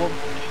does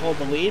hold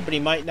the lead, but he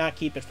might not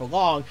keep it for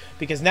long,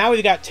 because now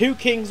we've got two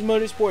Kings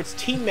Motorsports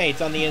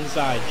teammates on the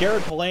inside,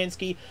 Jared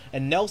Polanski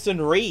and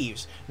Nelson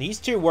Reeves. These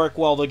two work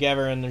well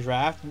together in the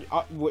draft.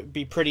 Would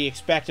be pretty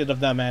expected of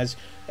them as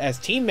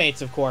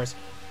teammates, of course.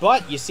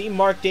 But you see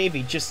Mark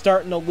Davey just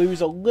starting to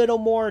lose a little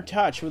more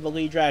touch with the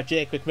lead draft.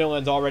 Jake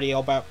McMillan's already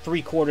about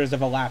 3/4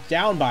 of a lap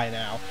down by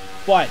now.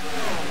 But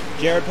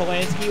Jared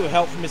Polanski, with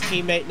help from his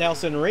teammate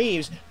Nelson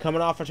Reeves,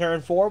 coming off of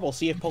turn 4. We'll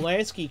see if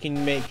Polanski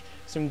can make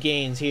some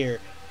gains here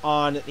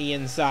on the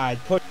inside.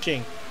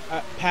 Pushing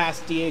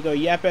past Diego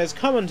Yepes,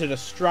 coming to the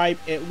stripe.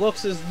 It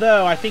looks as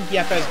though, I think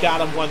Yepes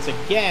got him once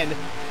again,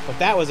 but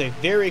that was a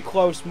very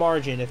close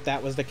margin if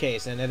that was the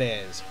case, and it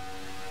is.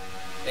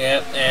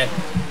 Yeah, and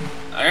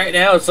right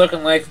now it's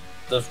looking like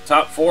the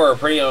top 4 are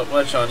pretty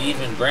much on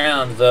even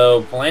ground,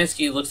 though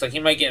Polanski looks like he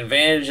might get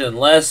advantage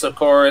unless, of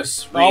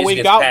course, Reeves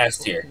gets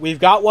past here. We've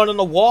got one on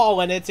the wall,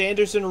 and it's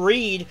Anderson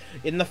Reed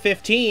in the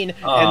 15.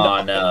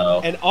 Oh,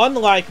 no. And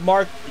unlike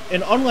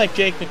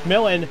Jake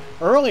McMillan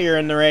earlier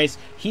in the race,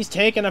 he's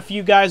taken a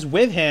few guys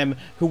with him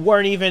who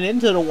weren't even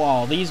into the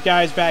wall. These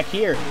guys back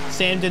here,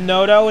 Sam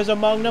Donato is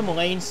among them,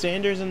 Lane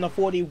Sanders in the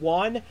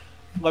 41.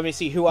 Let me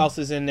see who else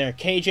is in there.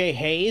 KJ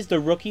Hayes, the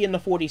rookie, in the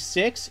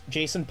 46.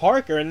 Jason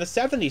Parker in the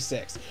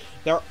 76.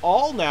 They're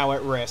all now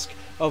at risk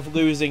of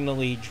losing the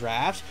lead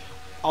draft.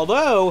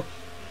 Although,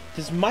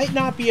 this might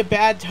not be a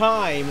bad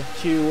time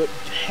to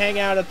hang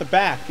out at the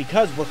back,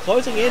 because we're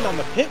closing in on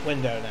the pit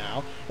window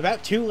now.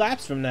 About 2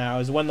 laps from now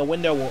is when the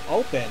window will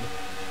open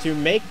to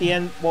make the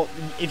end. Well,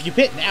 if you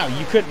pit now,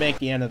 you could make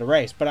the end of the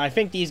race. But I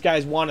think these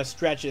guys want to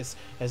stretch this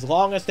as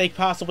long as they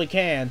possibly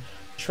can.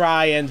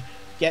 Try and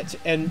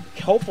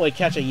hopefully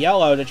catch a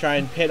yellow to try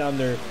and pit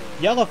under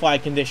yellow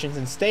flag conditions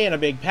and stay in a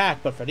big pack.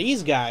 But for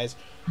these guys,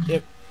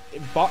 if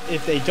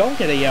they don't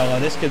get a yellow,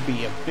 this could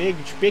be a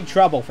big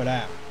trouble for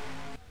them.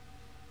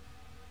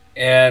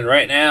 And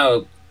right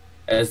now,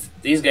 as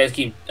these guys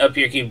keep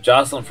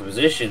jostling for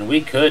position, we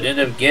could end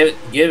up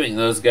giving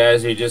those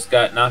guys who just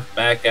got knocked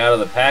back out of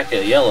the pack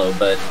a yellow.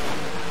 But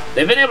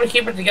they've been able to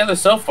keep it together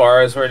so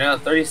far, as we're now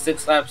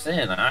 36 laps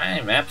in.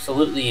 I'm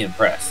absolutely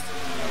impressed.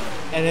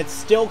 And it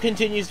still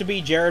continues to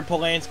be Jared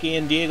Polanski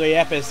and Diego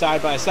Yepes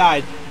side by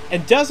side.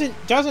 And doesn't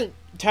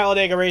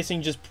Talladega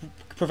Racing just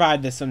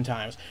provide this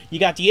sometimes? You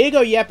got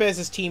Diego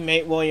Yepes'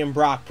 teammate William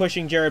Brock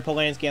pushing Jared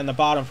Polanski on the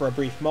bottom for a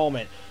brief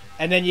moment.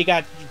 And then you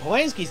got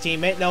Polanski's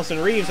teammate Nelson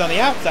Reeves on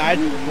the outside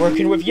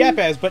working with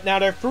Yepes, but now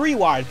they're 3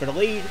 wide for the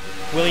lead.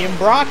 William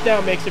Brock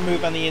now makes a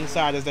move on the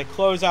inside as they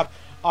close up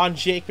on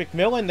Jake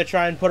McMillan to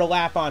try and put a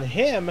lap on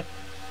him.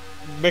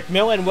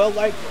 McMillan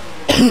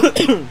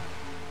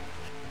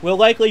will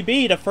likely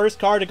be the first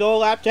car to go a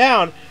lap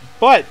down,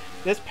 but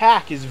this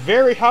pack is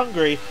very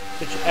hungry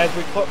as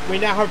we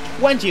now have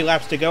 20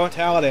 laps to go at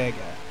Talladega.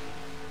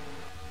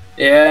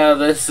 Yeah,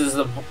 this is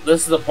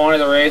the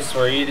point of the race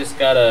where you just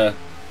gotta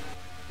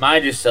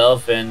mind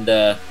yourself, and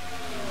I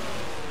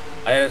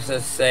have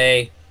to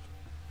say,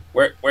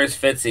 where's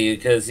Fitzy,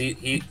 because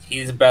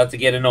he's about to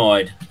get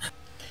annoyed.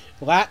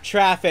 Lap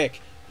traffic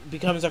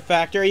becomes a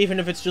factor. Even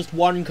if it's just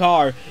one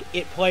car,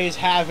 it plays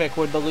havoc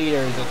with the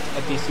leaders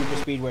at these super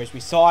speedways. We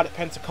saw it at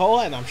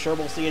Pensacola, and I'm sure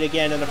we'll see it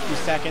again in a few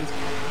seconds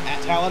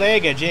at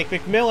Talladega. Jake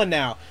McMillan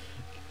now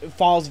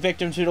falls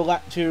victim to the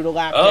lap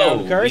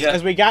down curse,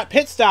 as we got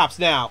pit stops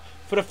now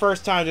for the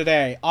first time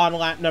today. On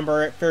lap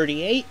number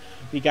 38,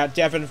 we got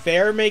Devin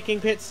Fair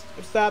making pit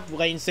stop,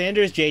 Lane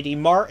Sanders, J.D.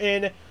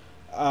 Martin.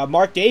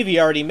 Mark Davey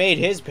already made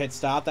his pit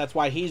stop. That's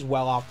why he's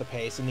well off the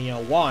pace in the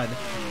 01.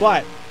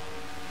 But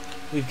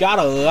we've got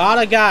a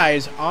lot of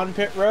guys on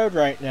pit road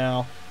right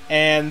now,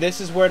 and this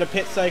is where the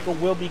pit cycle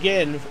will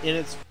begin in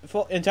its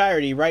full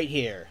entirety right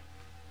here.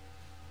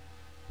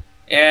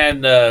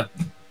 And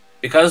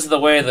because of the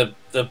way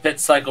the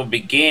pit cycle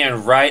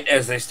began right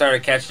as they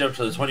started catching up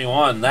to the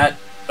 21, that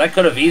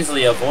could have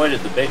easily avoided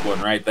the big one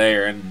right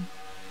there. And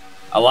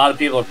a lot of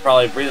people are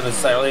probably breathing a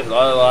sigh of relief.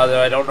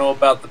 I don't know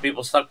about the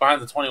people stuck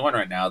behind the 21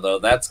 right now, though.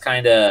 That's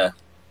kind of...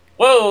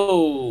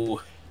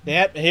 Whoa!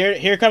 Yep,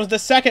 here comes the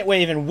second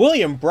wave, and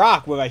William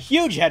Brock with a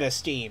huge head of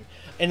steam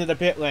into the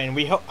pit lane.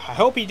 I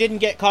hope he didn't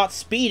get caught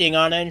speeding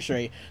on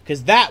entry,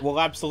 because that will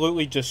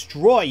absolutely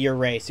destroy your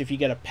race if you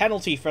get a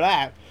penalty for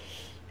that.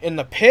 In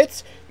the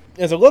pits,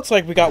 as it looks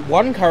like we got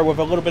one car with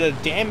a little bit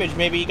of damage.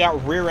 Maybe he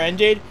got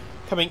rear-ended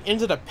coming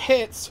into the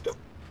pits.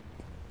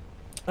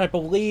 I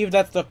believe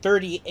that's the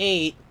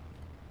 38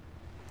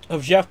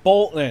 of Jeff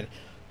Bolton.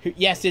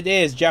 Yes, it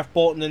is Jeff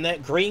Bolton in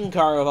that green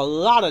car with a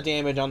lot of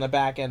damage on the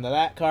back end of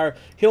that car.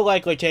 He'll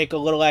likely take a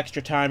little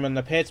extra time in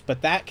the pits,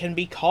 but that can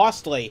be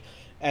costly.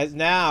 As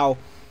now,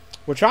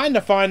 we're trying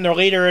to find the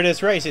leader of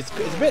this race. It's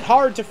a bit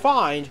hard to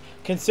find,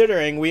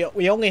 considering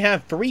we only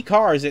have 3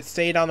 cars that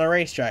stayed on the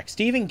racetrack.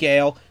 Stephen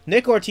Gale,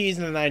 Nick Ortiz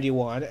in the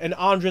 91, and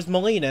Andres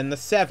Molina in the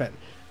 7.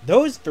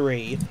 Those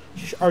 3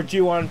 are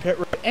due on pit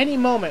road any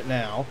moment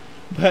now.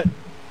 But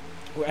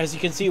as you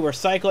can see, we're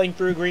cycling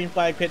through green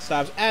flag pit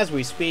stops as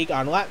we speak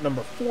on lap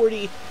number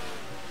 40.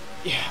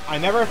 Yeah, I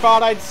never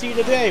thought I'd see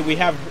today we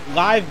have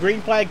live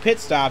green flag pit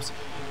stops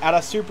at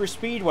a super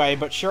speedway,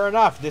 but sure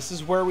enough, this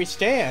is where we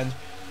stand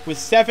with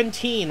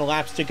 17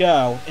 laps to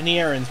go in the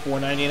Aaron's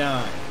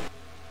 499.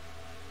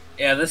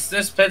 Yeah,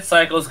 this pit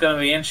cycle is going to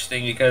be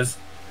interesting because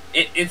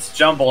it's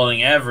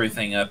jumbling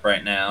everything up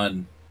right now,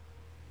 and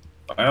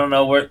I don't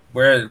know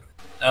where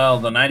oh,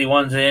 the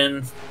 91's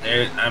in.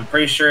 I'm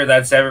pretty sure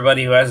that's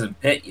everybody who hasn't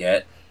pit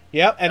yet.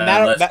 Yep, and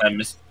unless I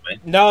missed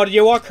it. No,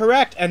 you are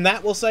correct, and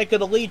that will cycle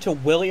the lead to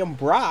William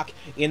Brock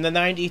in the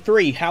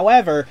 93.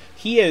 However,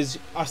 he is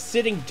a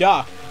sitting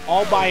duck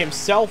all by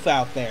himself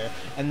out there,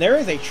 and there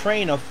is a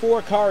train of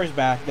 4 cars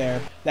back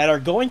there that are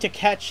going to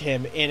catch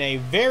him in a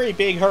very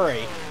big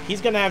hurry.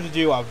 He's going to have to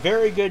do a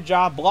very good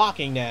job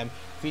blocking them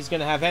if he's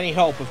going to have any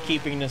hope of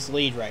keeping this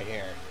lead right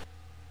here.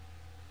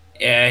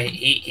 Yeah,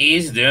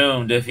 he's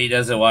doomed if he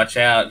doesn't watch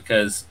out,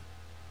 because,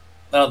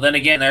 well, then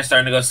again, they're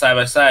starting to go side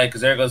by side,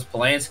 because there goes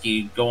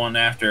Polanski going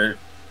after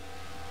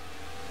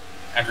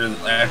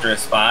a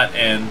spot,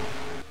 and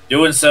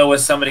doing so with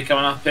somebody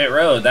coming off pit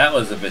road. That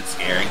was a bit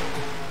scary.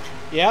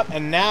 Yep,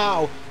 and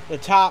now the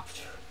top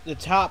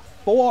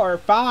 4 or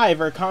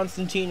 5 are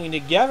constantining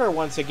together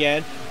once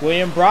again.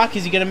 William Brock,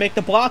 is he going to make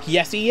the block?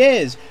 Yes, he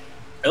is.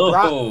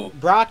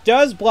 Brock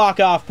does block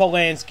off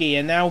Polanski,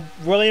 and now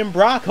William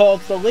Brock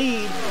holds the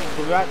lead.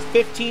 We've got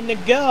 15 to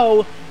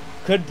go.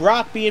 Could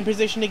Brock be in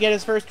position to get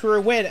his first career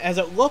win? As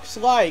it looks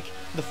like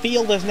the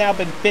field has now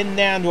been thinned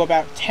down to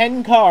about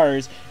 10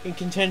 cars in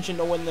contention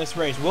to win this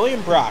race.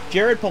 William Brock,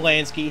 Jared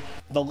Polanski,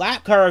 the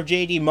lap car of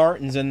J.D.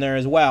 Martin's in there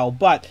as well,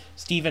 but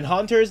Stephen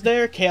Hunter's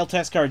there, Cale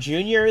Teskar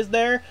Jr. is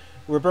there,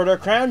 Roberto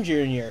Crown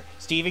Jr.,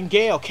 Stephen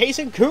Gale,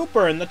 Kaysen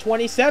Cooper in the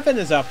 27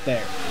 is up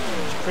there.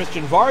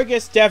 Christian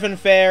Vargas, Devin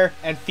Fair,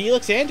 and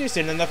Felix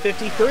Anderson in the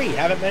 53.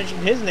 Haven't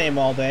mentioned his name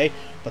all day,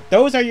 but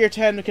those are your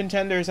 10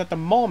 contenders at the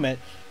moment,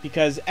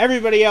 because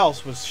everybody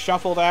else was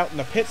shuffled out in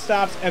the pit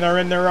stops and are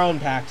in their own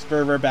packs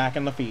further back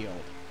in the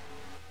field.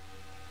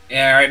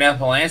 Yeah, right now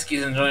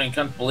Polanski's enjoying a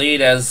comfortable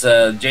lead as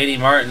J.D.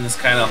 Martin's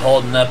kind of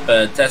holding up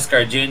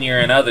Teskar Jr.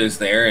 and others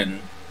there. And,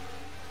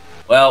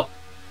 well,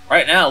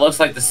 right now it looks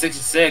like the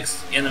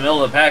 66 in the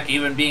middle of the pack,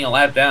 even being a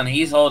lap down,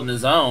 he's holding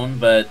his own,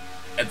 but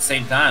at the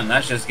same time,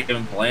 that's just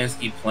giving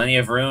Polanski plenty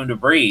of room to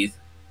breathe.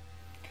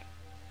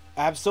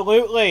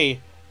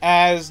 Absolutely.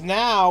 As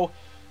now,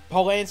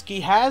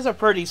 Polanski has a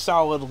pretty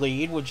solid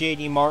lead with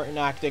J.D. Martin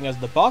acting as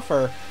the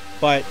buffer,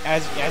 but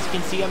as you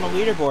can see on the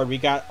leaderboard, we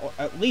got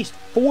at least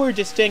 4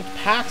 distinct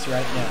packs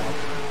right now.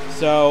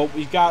 So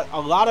we've got a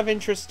lot of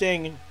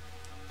interesting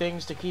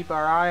things to keep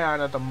our eye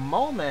on at the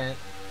moment,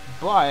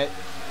 but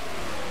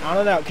I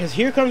don't know, because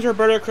here comes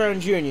Roberto Crown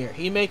Jr.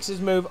 He makes his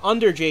move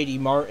under J.D.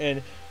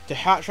 Martin to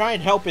try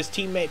and help his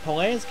teammate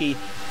Polanski,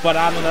 but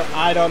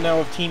I don't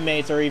know if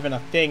teammates are even a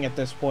thing at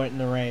this point in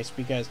the race,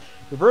 because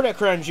Roberto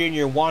Crown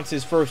Jr. wants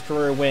his first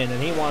career win,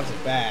 and he wants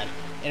it bad.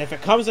 And if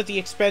it comes at the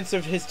expense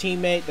of his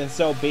teammate, then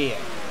so be it.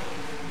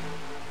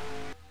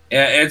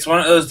 Yeah, it's one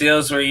of those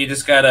deals where you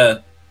just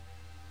gotta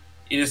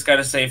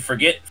say,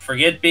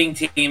 forget being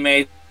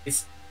teammates.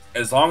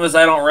 As long as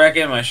I don't wreck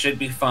him, I should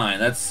be fine.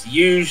 That's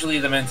usually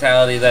the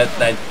mentality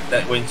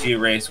that wins you a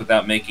race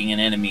without making an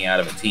enemy out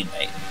of a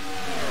teammate.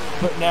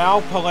 But now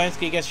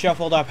Polanski gets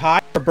shuffled up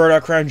high. Roberto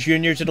Crown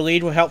Jr. to the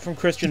lead with help from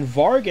Christian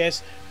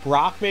Vargas.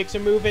 Brock makes a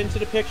move into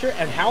the picture.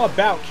 And how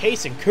about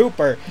Kason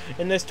Cooper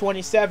in this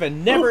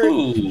 27?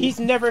 He's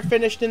never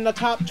finished in the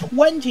top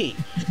 20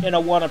 in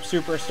a 1-Up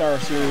Superstar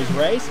Series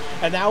race.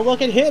 And now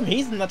look at him.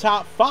 He's in the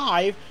top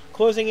 5,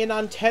 closing in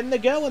on 10 to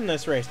go in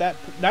this race. That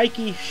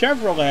Nike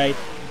Chevrolet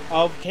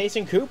of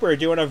Kason Cooper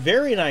doing a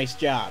very nice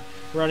job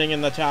running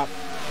in the top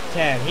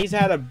 10. He's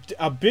had an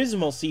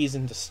abysmal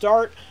season to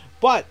start,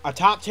 but a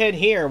top 10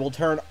 here will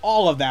turn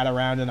all of that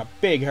around in a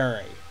big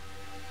hurry.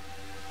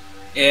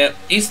 Yeah,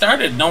 he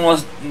started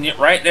almost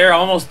right there,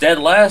 almost dead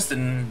last,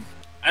 and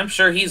I'm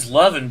sure he's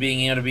loving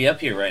being able to be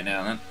up here right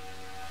now.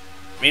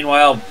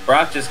 Meanwhile,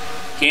 Brock just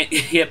can't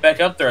get back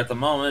up there at the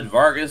moment.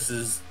 Vargas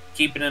is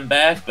keeping him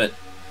back, but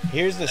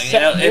here's the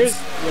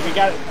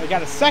we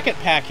got a second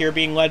pack here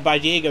being led by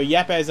Diego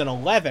Yepes in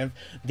 11th.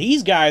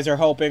 These guys are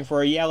hoping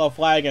for a yellow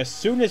flag as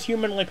soon as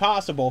humanly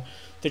possible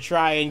to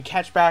try and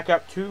catch back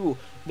up to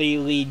the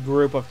lead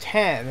group of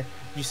 10.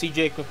 You see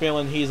Jake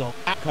McMillan, he's a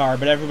lap car,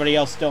 but everybody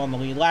else still on the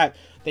lead lap.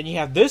 Then you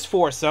have this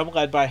foursome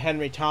led by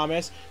Henry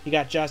Thomas. You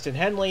got Justin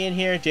Henley in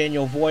here,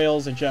 Daniel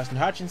Voiles and Justin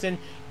Hutchinson.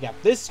 You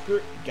got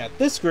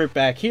this group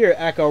back here,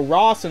 Echo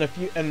Ross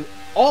and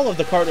all of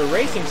the Carter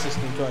Racing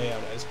System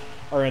Toyotas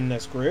are in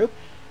this group.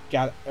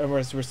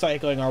 We're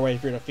recycling our way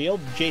through the field.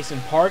 Jason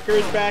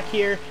Parker's back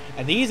here,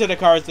 and these are the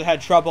cars that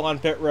had trouble on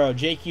pit road.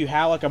 J.Q.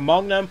 Halleck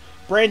among them,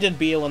 Brandon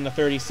Beal in the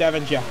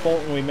 37, Jeff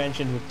Bolton we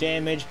mentioned with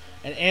damage,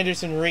 and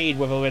Anderson Reed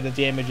with a bit of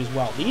damage as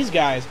well. These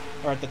guys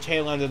are at the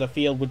tail end of the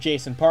field with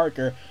Jason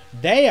Parker.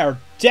 They are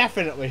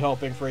definitely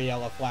hoping for a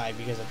yellow flag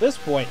because at this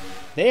point,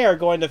 they are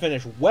going to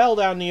finish well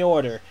down the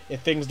order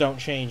if things don't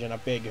change in a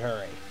big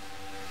hurry.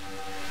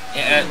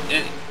 Yeah,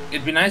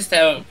 it'd be nice to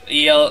have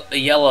a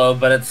yellow,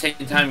 but at the same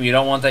time, you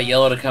don't want that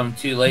yellow to come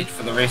too late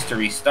for the race to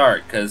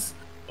restart, because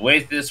the way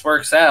this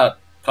works out,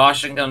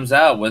 caution comes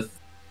out with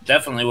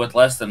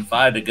less than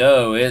 5 to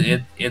go.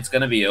 It's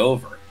going to be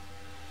over.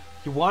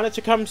 You want it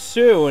to come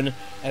soon,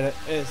 and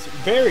it's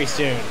very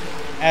soon,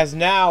 as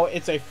now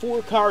it's a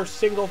 4-car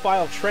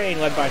single-file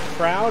train led by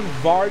Crown,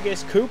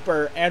 Vargas,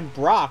 Cooper, and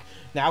Brock.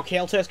 Now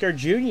Cale Tesker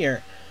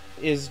Jr.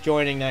 is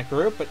joining that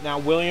group, but now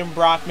William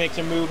Brock makes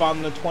a move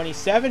on the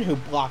 27, who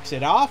blocks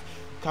it off.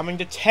 Coming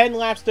to 10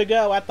 laps to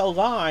go at the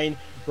line,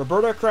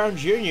 Roberto Crown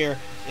Jr.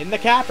 in the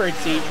catbird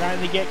seat,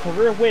 trying to get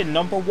career win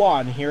number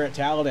 1 here at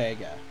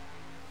Talladega.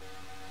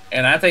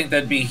 And I think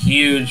that'd be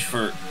huge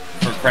for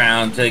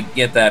Crown to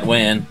get that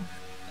win.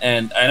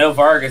 And I know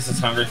Vargas is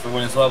hungry for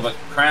win as well, but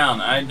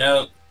Crown, I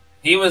know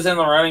he was in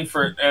the running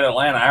at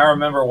Atlanta. I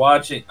remember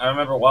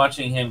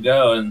watching him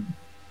go, and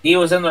he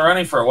was in the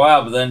running for a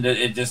while, but then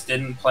it just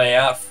didn't play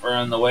out for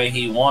him the way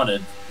he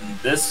wanted. And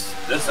this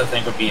I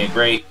think would be a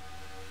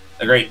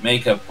great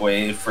makeup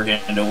way for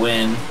him to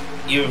win.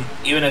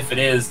 Even if it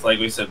is, like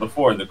we said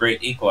before, the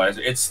great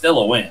equalizer, it's still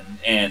a win,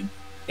 and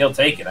he'll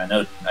take it. I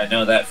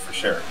know that for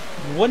sure.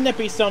 Wouldn't it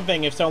be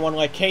something if someone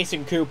like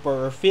Kason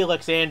Cooper or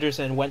Felix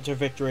Anderson went to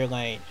victory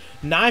lane?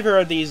 Neither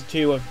of these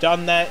two have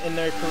done that in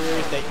their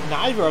careers.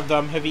 Neither of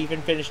them have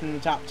even finished in the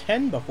top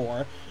 10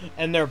 before,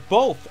 and they're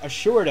both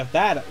assured of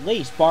that, at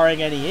least,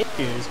 barring any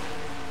issues.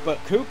 But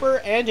Cooper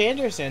and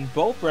Anderson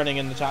both running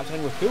in the top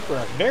 10 with Cooper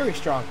a very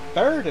strong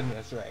third in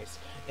this race.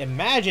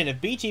 Imagine if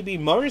BTB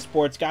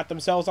Motorsports got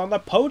themselves on the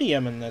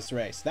podium in this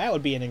race. That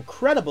would be an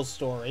incredible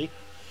story.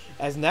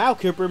 As now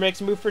Cooper makes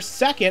a move for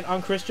second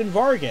on Christian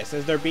Vargas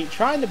as they're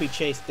trying to be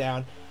chased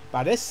down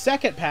by this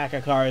second pack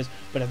of cars.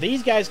 But if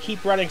these guys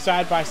keep running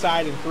side by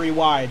side and 3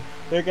 wide,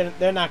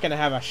 they're not gonna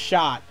have a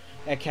shot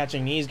at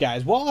catching these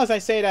guys. Well, as I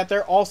say that,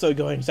 they're also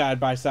going side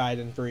by side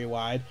and 3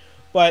 wide,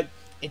 but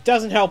it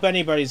doesn't help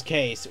anybody's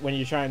case when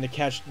you're trying to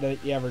catch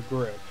the other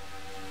group.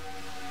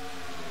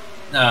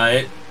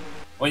 No,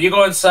 when you're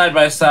going side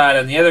by side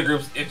and the other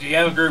groups, if you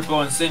have a group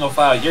going single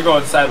file, you're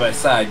going side by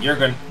side.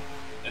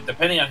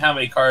 Depending on how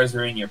many cars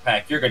are in your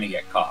pack, you're going to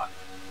get caught.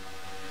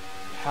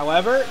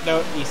 However,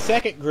 the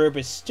second group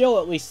is still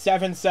at least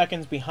 7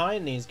 seconds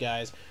behind these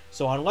guys,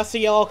 so unless the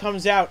yellow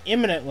comes out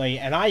imminently,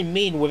 and I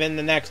mean within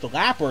the next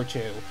lap or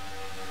two,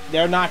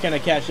 they're not going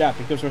to catch up,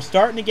 because we're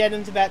starting to get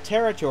into that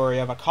territory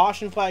of a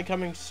caution flag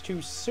coming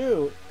too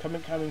soon,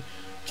 coming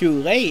too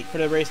late for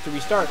the race to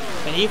restart.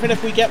 And even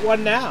if we get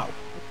one now,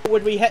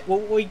 what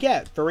would we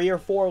get? 3 or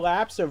 4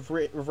 laps of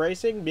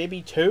racing?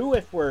 Maybe 2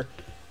 if we're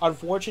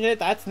unfortunate.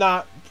 That's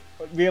not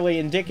really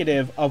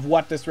indicative of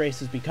what this race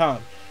has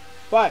become.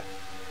 But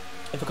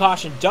if a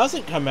caution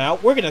doesn't come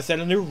out, we're going to set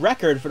a new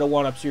record for the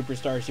 1-Up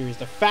Superstar Series,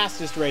 the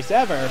fastest race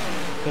ever,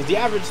 because the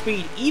average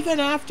speed, even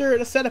after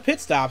a set of pit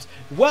stops,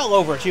 well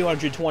over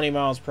 220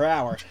 miles per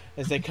hour,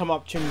 as they come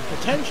up to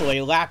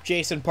potentially lap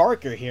Jason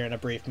Parker here in a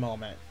brief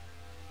moment.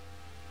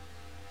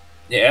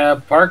 Yeah,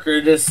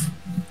 Parker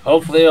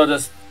hopefully he'll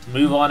just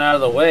move on out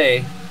of the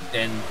way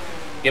and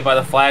get by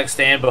the flag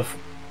stand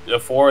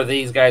before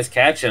these guys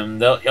catch him.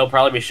 He'll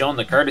probably be showing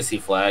the courtesy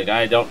flag.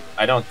 I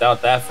don't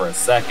doubt that for a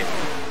second.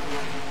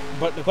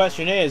 But the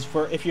question is,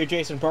 if you're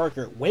Jason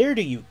Parker, where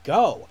do you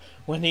go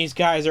when these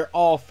guys are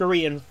all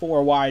 3 and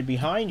 4 wide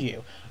behind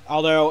you?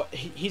 Although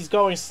he's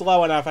going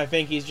slow enough, I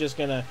think he's just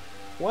gonna.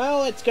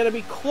 Well, it's gonna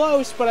be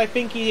close, but I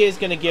think he is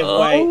gonna give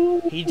way.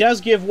 He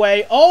does give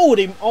way. Oh,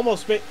 he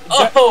almost.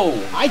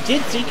 I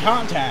did see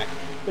contact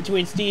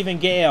between Stephen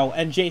Gale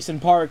and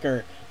Jason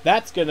Parker.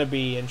 That's gonna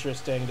be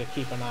interesting to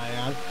keep an eye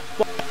on.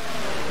 But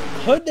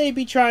could they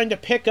be trying to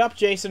pick up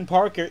Jason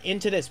Parker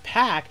into this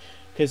pack?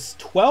 Because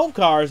 12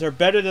 cars are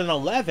better than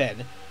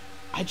 11.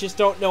 I just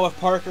don't know if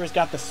Parker's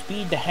got the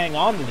speed to hang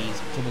on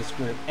to this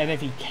group. And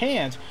if he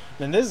can't,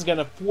 then this is going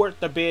to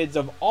thwart the bids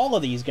of all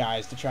of these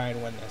guys to try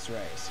and win this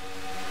race.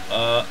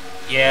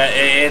 Yeah,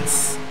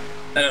 it's...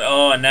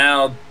 Oh, and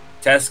now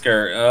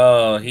Tesker.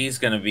 Oh, he's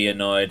going to be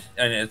annoyed.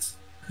 And it's...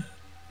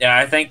 Yeah,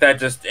 I think that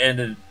just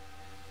ended...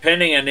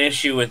 Pending an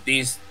issue with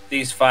these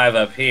 5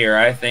 up here,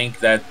 I think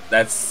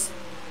that's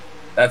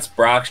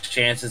Brock's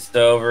chances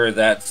over.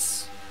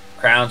 That's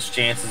Crown's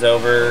chances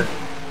over.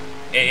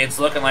 It's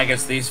looking like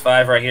it's these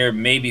 5 right here,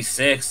 maybe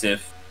 6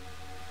 if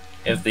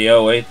the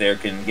 08 there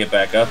can get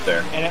back up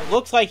there. And it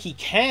looks like he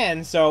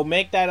can, so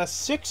make that a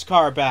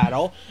 6-car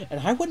battle.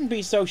 And I wouldn't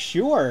be so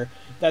sure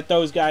that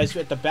those guys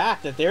at the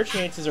back, that their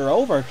chances are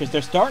over, because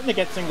they're starting to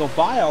get single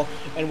file.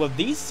 And with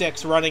these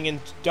 6 running in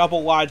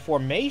double wide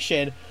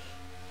formation,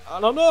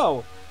 I don't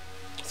know.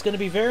 It's going to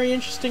be very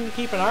interesting to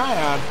keep an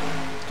eye on,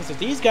 because if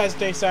these guys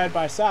stay side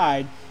by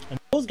side and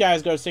those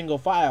guys go single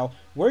file,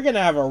 we're going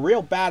to have a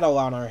real battle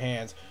on our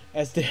hands.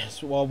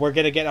 Well, we're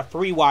going to get a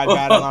 3-wide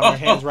battle on our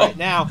hands right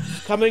now,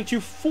 coming to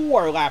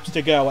 4 laps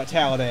to go at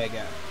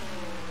Talladega.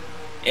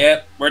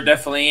 Yep, we're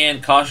definitely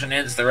in caution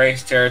ends the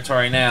race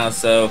territory now,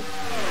 so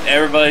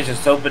everybody's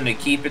just hoping to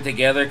keep it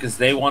together because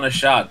they want a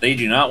shot. They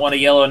do not want a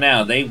yellow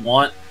now. They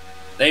want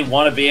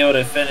to be able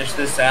to finish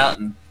this out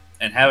and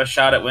have a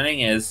shot at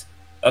winning.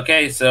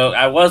 Okay, so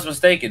I was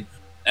mistaken,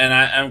 and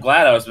I'm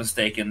glad I was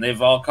mistaken.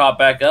 They've all caught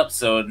back up,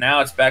 so now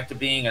it's back to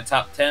being a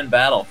top 10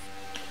 battle.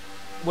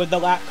 With the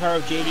lap car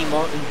of J.D.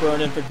 Martin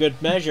burning for good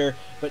measure,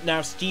 but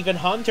now Stephen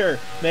Hunter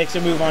makes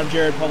a move on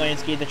Jared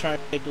Polansky to try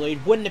and take the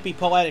lead. Wouldn't it be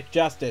poetic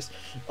justice,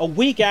 a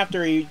week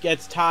after he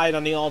gets tied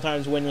on the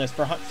all-times win list,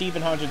 for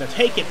Stephen Hunter to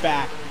take it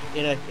back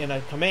in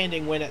a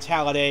commanding win at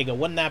Talladega?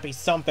 Wouldn't that be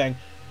something?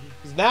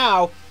 Because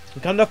now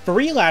we come to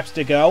 3 laps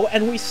to go,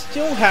 and we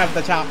still have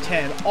the top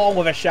 10 all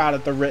with a shot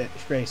at the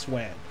race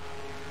win.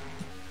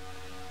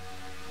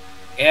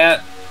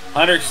 Yeah,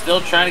 Hunter's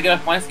still trying to get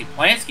up Polansky.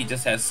 Polansky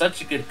just has such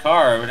a good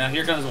car. Now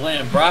here comes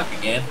William Brock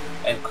again,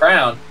 and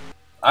Crown.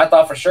 I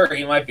thought for sure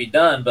he might be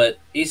done, but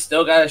he's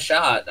still got a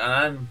shot. And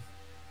I'm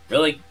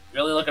really,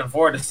 really looking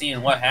forward to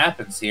seeing what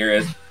happens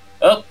here.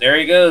 Oh, there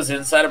he goes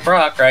inside of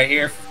Brock right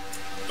here.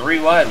 3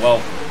 wide.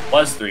 Well,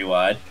 was 3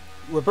 wide.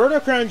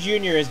 Roberto Crown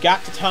Jr. has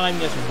got to time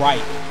this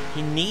right.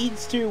 He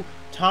needs to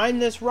time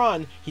this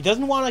run. He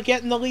doesn't want to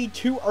get in the lead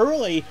too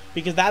early,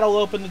 because that'll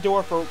open the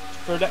door for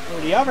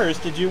the others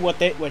to do what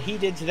he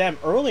did to them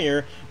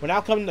earlier. We're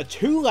now coming to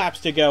 2 laps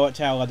to go at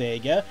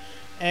Talladega.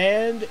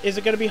 And is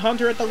it going to be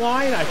Hunter at the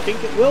line? I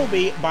think it will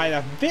be by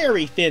a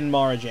very thin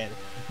margin.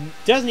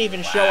 Doesn't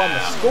even show on the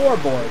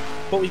scoreboard.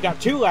 But we've got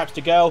 2 laps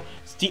to go.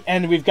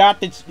 And we've got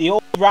the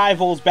old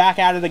rivals back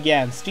at it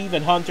again.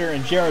 Stephen Hunter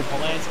and Jared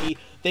Polansky.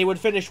 They would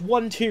finish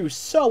 1-2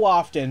 so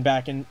often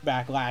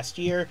back last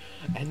year,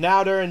 and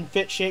now they're in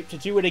fit shape to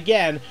do it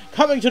again,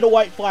 coming to the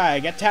white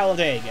flag at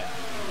Talladega.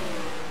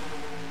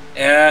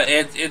 Yeah,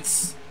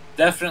 it's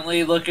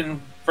definitely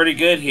looking pretty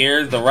good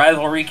here. The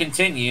rivalry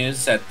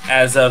continues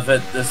as of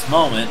at this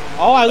moment.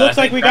 Oh, it looks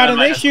like we got an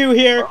issue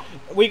here.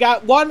 We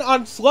got one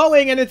on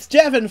slowing, and it's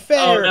Devin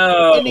Fair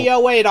in the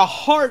 08. A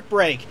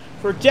heartbreak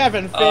for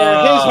Devin Fair.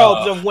 His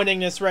hopes of winning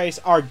this race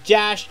are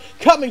dashed.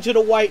 Coming to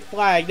the white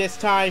flag this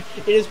time,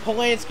 it is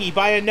Polansky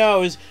by a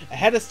nose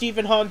ahead of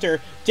Stephen Hunter.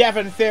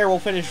 Devin Fair will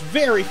finish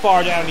very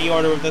far down the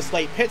order with this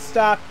late pit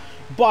stop.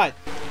 But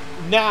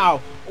now,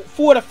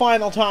 for the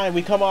final time,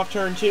 we come off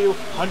turn 2.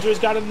 Hunter's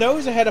got a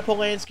nose ahead of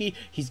Polansky.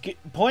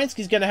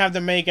 Polansky's going to have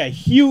to make a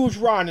huge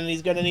run, and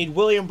he's going to need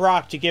William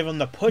Brock to give him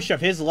the push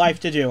of his life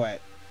to do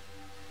it.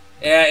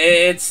 Yeah,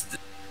 it's...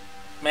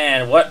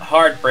 Man, what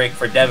heartbreak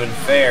for Devin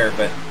Fair,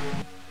 but...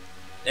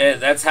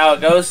 that's how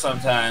it goes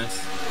sometimes.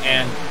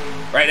 And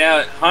right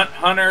now,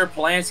 Hunter,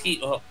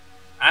 Polansky, well,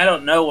 I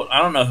don't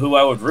know who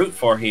I would root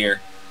for here,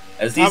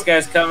 as these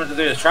guys coming to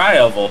the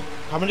tri-oval.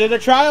 Coming to the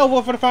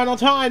tri-oval for the final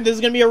time. This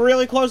is going to be a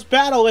really close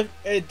battle.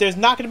 If there's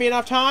not going to be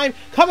enough time,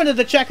 coming to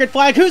the checkered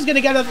flag. Who's going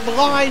to get at the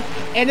line?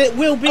 And it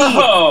will be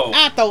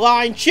at the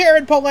line,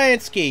 Jared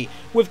Polansky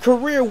with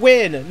career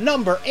win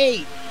number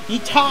 8. He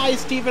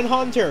ties Stephen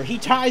Hunter. He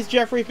ties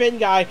Jeffery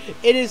Finguy.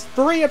 It is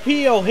 3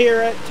 apiece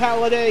here at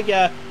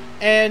Talladega.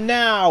 And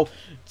now,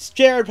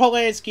 Jared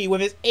Polansky,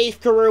 with his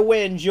 8th career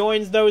win,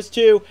 joins those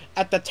 2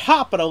 at the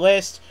top of the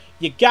list.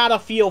 You gotta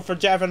feel for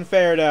Devin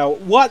Fair,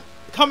 though.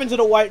 Coming to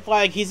the white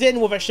flag, he's in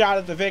with a shot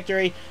at the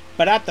victory,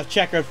 but at the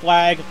checkered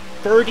flag,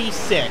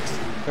 36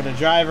 for the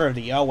driver of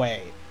the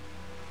 08.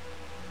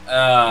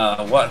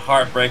 What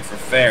heartbreak for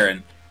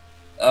Fair.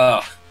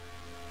 And,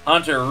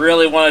 Hunter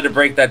really wanted to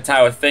break that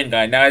tie with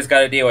Finguy. Now he's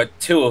got to deal with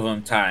 2 of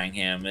them tying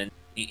him, and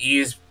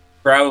he's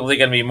probably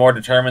going to be more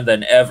determined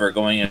than ever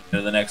going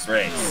into the next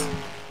race.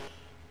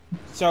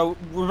 So,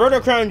 Roberto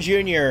Crown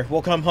Jr.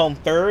 will come home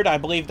third. I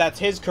believe that's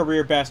his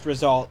career best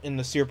result in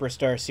the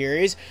Superstar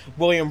Series.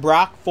 William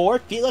Brock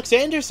fourth. Felix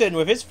Anderson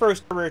with his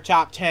first career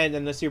top 10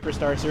 in the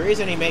Superstar Series,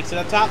 and he makes it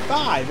a top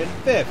 5 in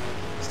fifth.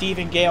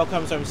 Stephen Gale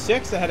comes home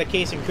sixth ahead of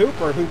Kaysen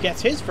Cooper, who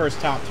gets his first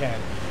top 10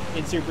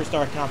 in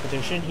Superstar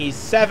competition. He's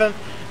seventh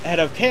ahead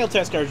of Cale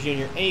Tescar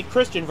Jr. 8th,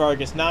 Christian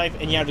Vargas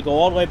 9th, and you have to go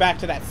all the way back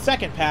to that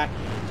second pack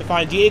to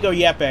find Diego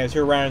Yepes,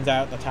 who rounds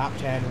out the top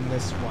 10 in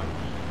this one.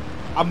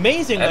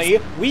 Amazingly,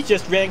 we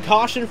just ran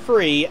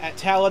caution-free at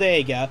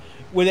Talladega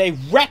with a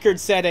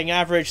record-setting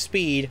average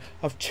speed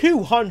of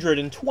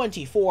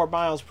 224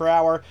 miles per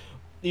hour,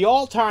 the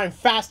all-time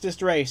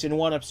fastest race in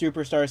 1UP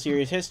Superstar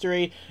Series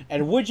history,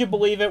 and would you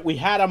believe it, we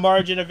had a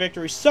margin of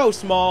victory so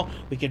small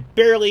we could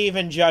barely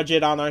even judge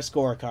it on our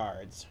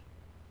scorecards.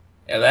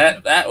 Yeah,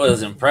 that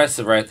was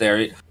impressive right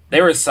there.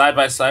 They were side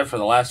by side for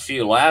the last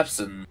few laps,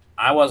 and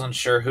I wasn't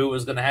sure who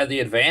was going to have the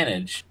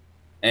advantage.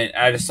 And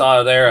I just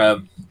saw there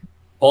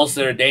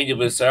Holster, Daniel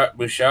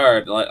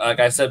Bouchard,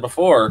 like I said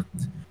before,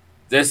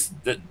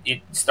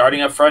 starting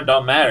up front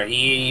don't matter.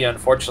 He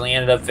unfortunately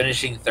ended up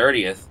finishing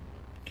 30th.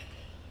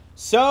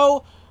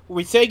 So,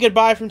 we say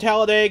goodbye from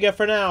Talladega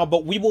for now,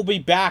 but we will be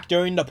back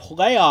during the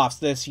playoffs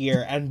this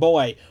year. And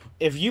boy,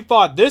 if you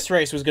thought this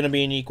race was going to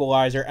be an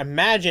equalizer,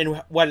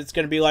 imagine what it's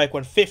going to be like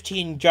when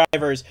 15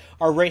 drivers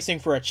are racing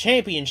for a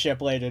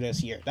championship later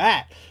this year.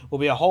 That will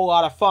be a whole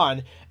lot of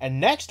fun. And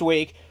next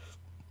week,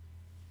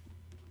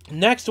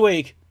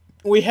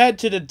 we head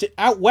to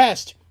out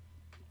west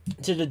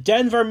to the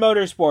Denver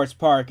Motorsports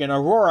Park in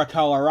Aurora,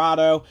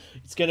 Colorado.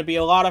 It's going to be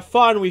a lot of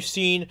fun. We've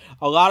seen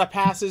a lot of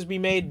passes be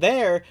made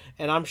there,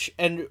 and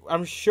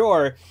I'm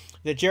sure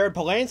that Jared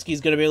Polansky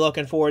is going to be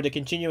looking forward to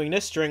continuing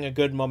this string of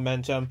good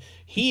momentum.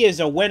 He is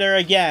a winner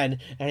again,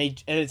 and he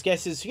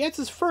gets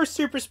his first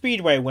super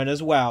speedway win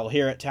as well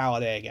here at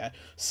Talladega.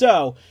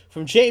 So,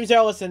 from James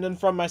Ellison and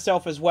from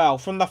myself as well,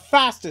 from the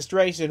fastest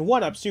race in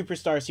 1UP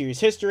Superstar Series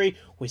history,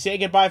 we say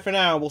goodbye for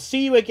now. We'll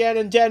see you again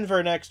in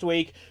Denver next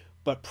week.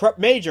 But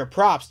major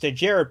props to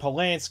Jared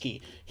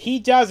Polansky. He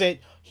does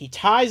it. He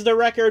ties the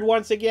record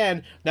once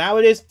again. Now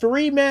it is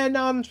 3 men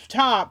on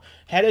top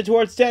headed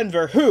towards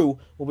Denver, who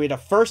will be the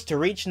first to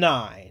reach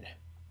 9.